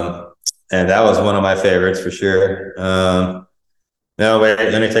 And that was one of my favorites for sure. No, wait,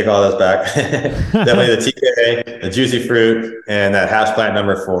 let me take all those back. Definitely the TK, the juicy fruit, and that hash plant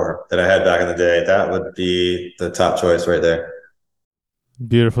number 4 that I had back in the day. That would be the top choice right there.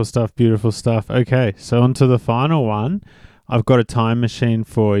 Beautiful stuff, beautiful stuff. Okay, so on to the final one. I've got a time machine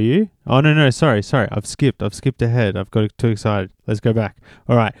for you. Oh, no, sorry. I've skipped ahead. I've got too excited. Let's go back.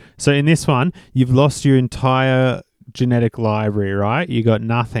 All right, so in this one, you've lost your entire genetic library, right? You got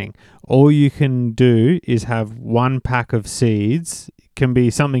nothing. All you can do is have 1 pack of seeds. It can be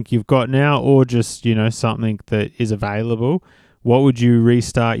something you've got now or just, something that is available. What would you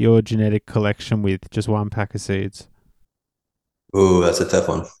restart your genetic collection with? Just 1 pack of seeds. Ooh, that's a tough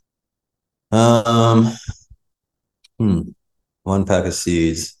one. 1 pack of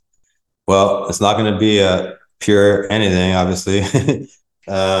seeds. Well, it's not going to be a pure anything, obviously.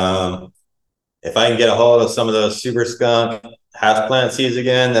 If I can get a hold of some of those super skunk hash plant seeds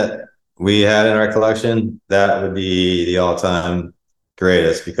again that we had in our collection, that would be the all-time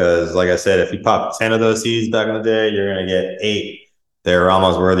greatest. Because, like I said, if you pop 10 of those seeds back in the day, you're going to get 8 that are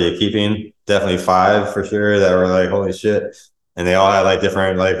almost worthy of keeping. Definitely 5 for sure that were like, holy shit. And they all had like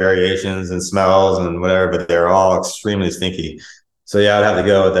different like variations and smells and whatever, but they're all extremely stinky. So yeah, I'd have to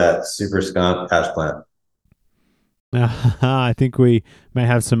go with that super skunk hash plant. I think we may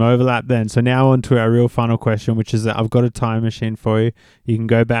have some overlap then. So now on to our real final question, which is that I've got a time machine for you. You can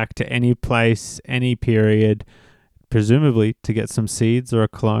go back to any place, any period, presumably to get some seeds or a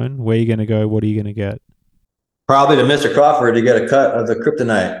clone. Where are you going to go? What are you going to get? Probably to Mr. Crawford to get a cut of the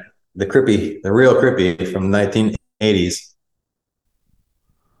kryptonite, the real Crippy from the 1980s.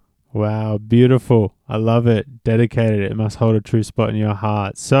 Wow, beautiful. I love it. Dedicated. It must hold a true spot in your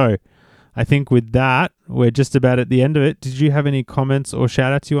heart. So I think with that, we're just about at the end of it. Did you have any comments or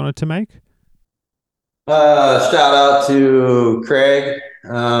shout outs you wanted to make? Shout out to Craig,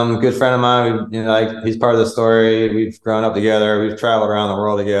 good friend of mine. He's part of the story. We've grown up together. We've traveled around the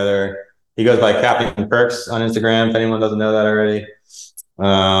world together. He goes by Captain Perks on Instagram, if anyone doesn't know that already.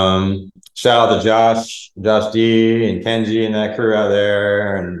 Shout out to Josh D and Kenji and that crew out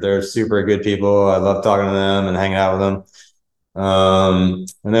there. And they're super good people. I love talking to them and hanging out with them. And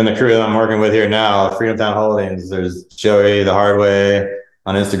then the crew that I'm working with here now, Freedom Town Holdings, there's Joey the Hard Way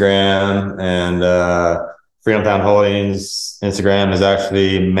on Instagram, and Freedom Town Holdings Instagram is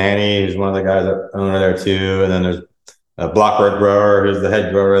actually Manny, who's one of the guys that own there too. And then there's a Blockwork grower, who's the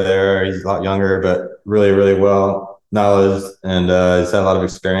head grower there. He's a lot younger, but really, really well knowledge, and he's had a lot of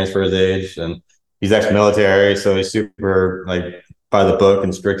experience for his age, and he's ex-military, so he's super like by the book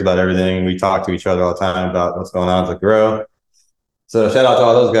and strict about everything. We talk to each other all the time about what's going on with the grow. So shout out to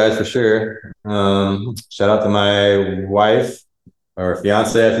all those guys for sure. Shout out to my wife, or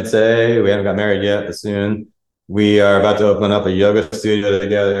fiance, I should say. We haven't got married yet, but soon. We are about to open up a yoga studio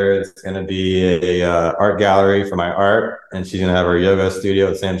together. It's going to be a art gallery for my art, and she's going to have her yoga studio at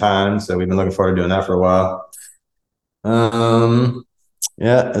the same time. So we've been looking forward to doing that for a while.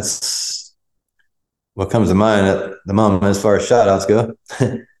 Yeah, that's what comes to mind at the moment as far as shout outs go.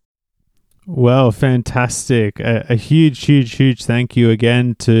 Well, fantastic. A huge thank you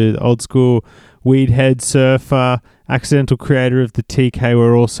again to the old school weedhead surfer, accidental creator of the TK.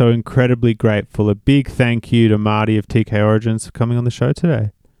 We're also incredibly grateful. A big thank you to Marty of TK Origins for coming on the show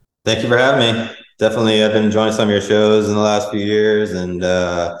today. Thank you for having me. Definitely, I've been enjoying some of your shows in the last few years. And,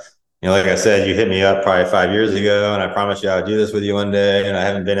 like I said, you hit me up probably 5 years ago, and I promised you I would do this with you one day. And I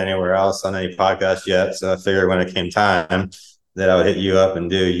haven't been anywhere else on any podcast yet. So I figured when it came time that I would hit you up and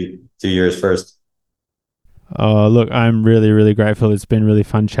do yours first. Oh, look, I'm really, really grateful. It's been really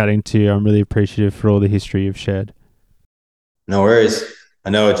fun chatting to you. I'm really appreciative for all the history you've shared. No worries. I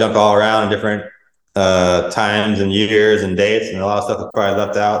know it jumped all around in different times and years and dates, and a lot of stuff was probably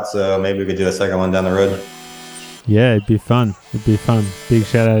left out. So maybe we could do a second one down the road. Yeah, it'd be fun. Big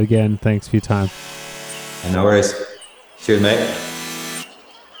shout out again. Thanks for your time. No worries. Cheers, mate.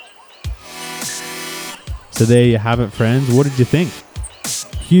 So there you have it, friends. What did you think?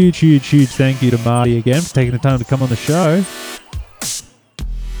 Huge thank you to Marty again for taking the time to come on the show.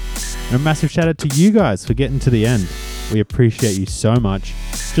 And a massive shout out to you guys for getting to the end. We appreciate you so much,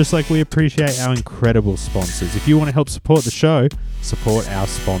 just like we appreciate our incredible sponsors. If you want to help support the show, support our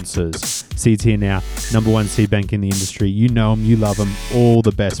sponsors. Seeds Here Now, #1 seed bank in the industry. You know them, you love them, all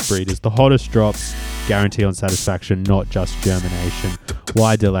the best breeders, the hottest drops, guarantee on satisfaction, not just germination.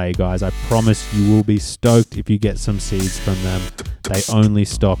 Why delay, guys? I promise you will be stoked if you get some seeds from them. They only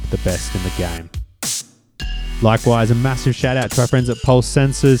stock the best in the game. Likewise, a massive shout out to our friends at Pulse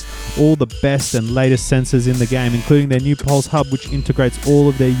Sensors, all the best and latest sensors in the game, including their new Pulse Hub, which integrates all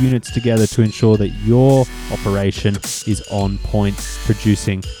of their units together to ensure that your operation is on point,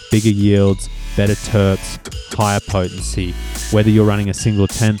 producing bigger yields, better terps, higher potency. Whether you're running a single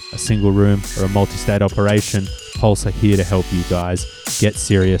tent, a single room, or a multi-state operation, Pulse are here to help you guys. Get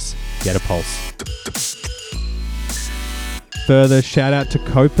serious, get a Pulse. Further shout out to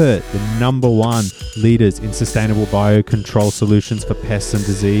Copert, the #1 leaders in sustainable biocontrol solutions for pests and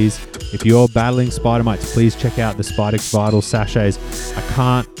disease. If you're battling spider mites, please check out the Spidex Vital sachets. I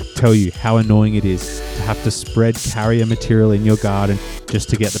can't tell you how annoying it is to have to spread carrier material in your garden just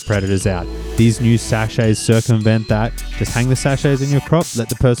to get the predators out. These new sachets circumvent that. Just hang the sachets in your crop, let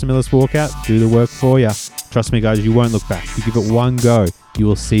the Persimilus walk out, do the work for you. Trust me guys, you won't look back. You give it one go, you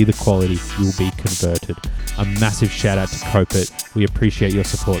will see the quality. You will be converted. A massive shout out to Copert. We appreciate your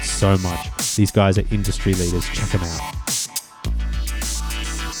support so much. These guys are industry leaders. Check them out.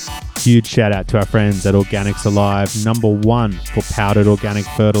 Huge shout out to our friends at Organics Alive, #1 for powdered organic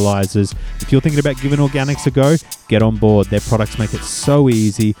fertilizers. If you're thinking about giving organics a go, get on board. Their products make it so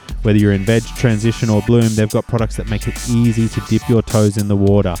easy. Whether you're in veg, transition or bloom, they've got products that make it easy to dip your toes in the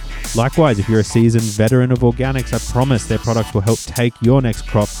water. Likewise, if you're a seasoned veteran of organics, I promise their products will help take your next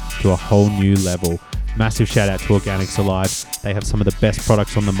crop to a whole new level. Massive shout out to Organics Alive. They have some of the best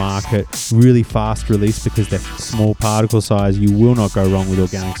products on the market. Really fast release because they're small particle size. You will not go wrong with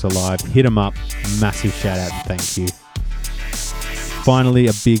Organics Alive. Hit them up. Massive shout out and thank you. Finally,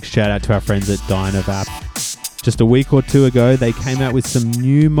 a big shout out to our friends at Dynavap. Just a week or two ago, they came out with some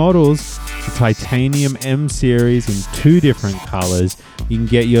new models, the Titanium M series in 2 different colors. You can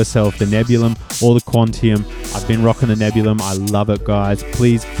get yourself the Nebulum or the Quantium. I've been rocking the Nebulum. I love it, guys.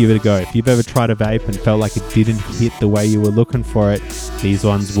 Please give it a go. If you've ever tried a vape and felt like it didn't hit the way you were looking for it, these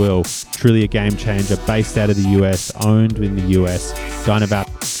ones will. Truly a game changer, based out of the US, owned in the US. Dynavap,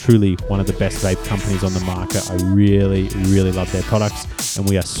 truly one of the best vape companies on the market. I really, really love their products and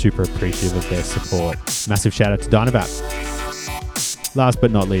we are super appreciative of their support. Massive shout out to Dynavap. Last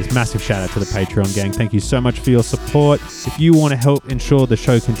but not least, massive shout out to the Patreon gang. Thank you so much for your support. If you want to help ensure the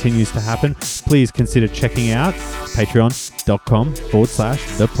show continues to happen, please consider checking out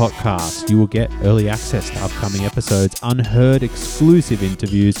patreon.com/thepodcast. You will get early access to upcoming episodes, unheard exclusive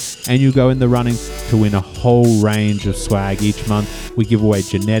interviews, and you go in the running to win a whole range of swag each month. We give away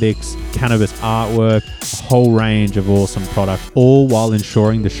genetics, cannabis artwork, a whole range of awesome products, all while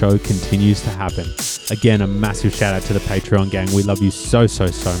ensuring the show continues to happen. Again, a massive shout out to the Patreon gang. We love you so much.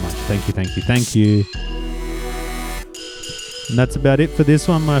 Thank you, thank you, thank you. And that's about it for this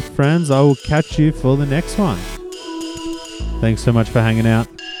one, my friends. I will catch you for the next one. Thanks so much for hanging out.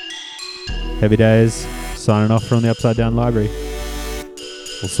 Heavy Days, signing off from the Upside Down Library.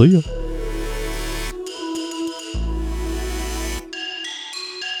 We'll see you.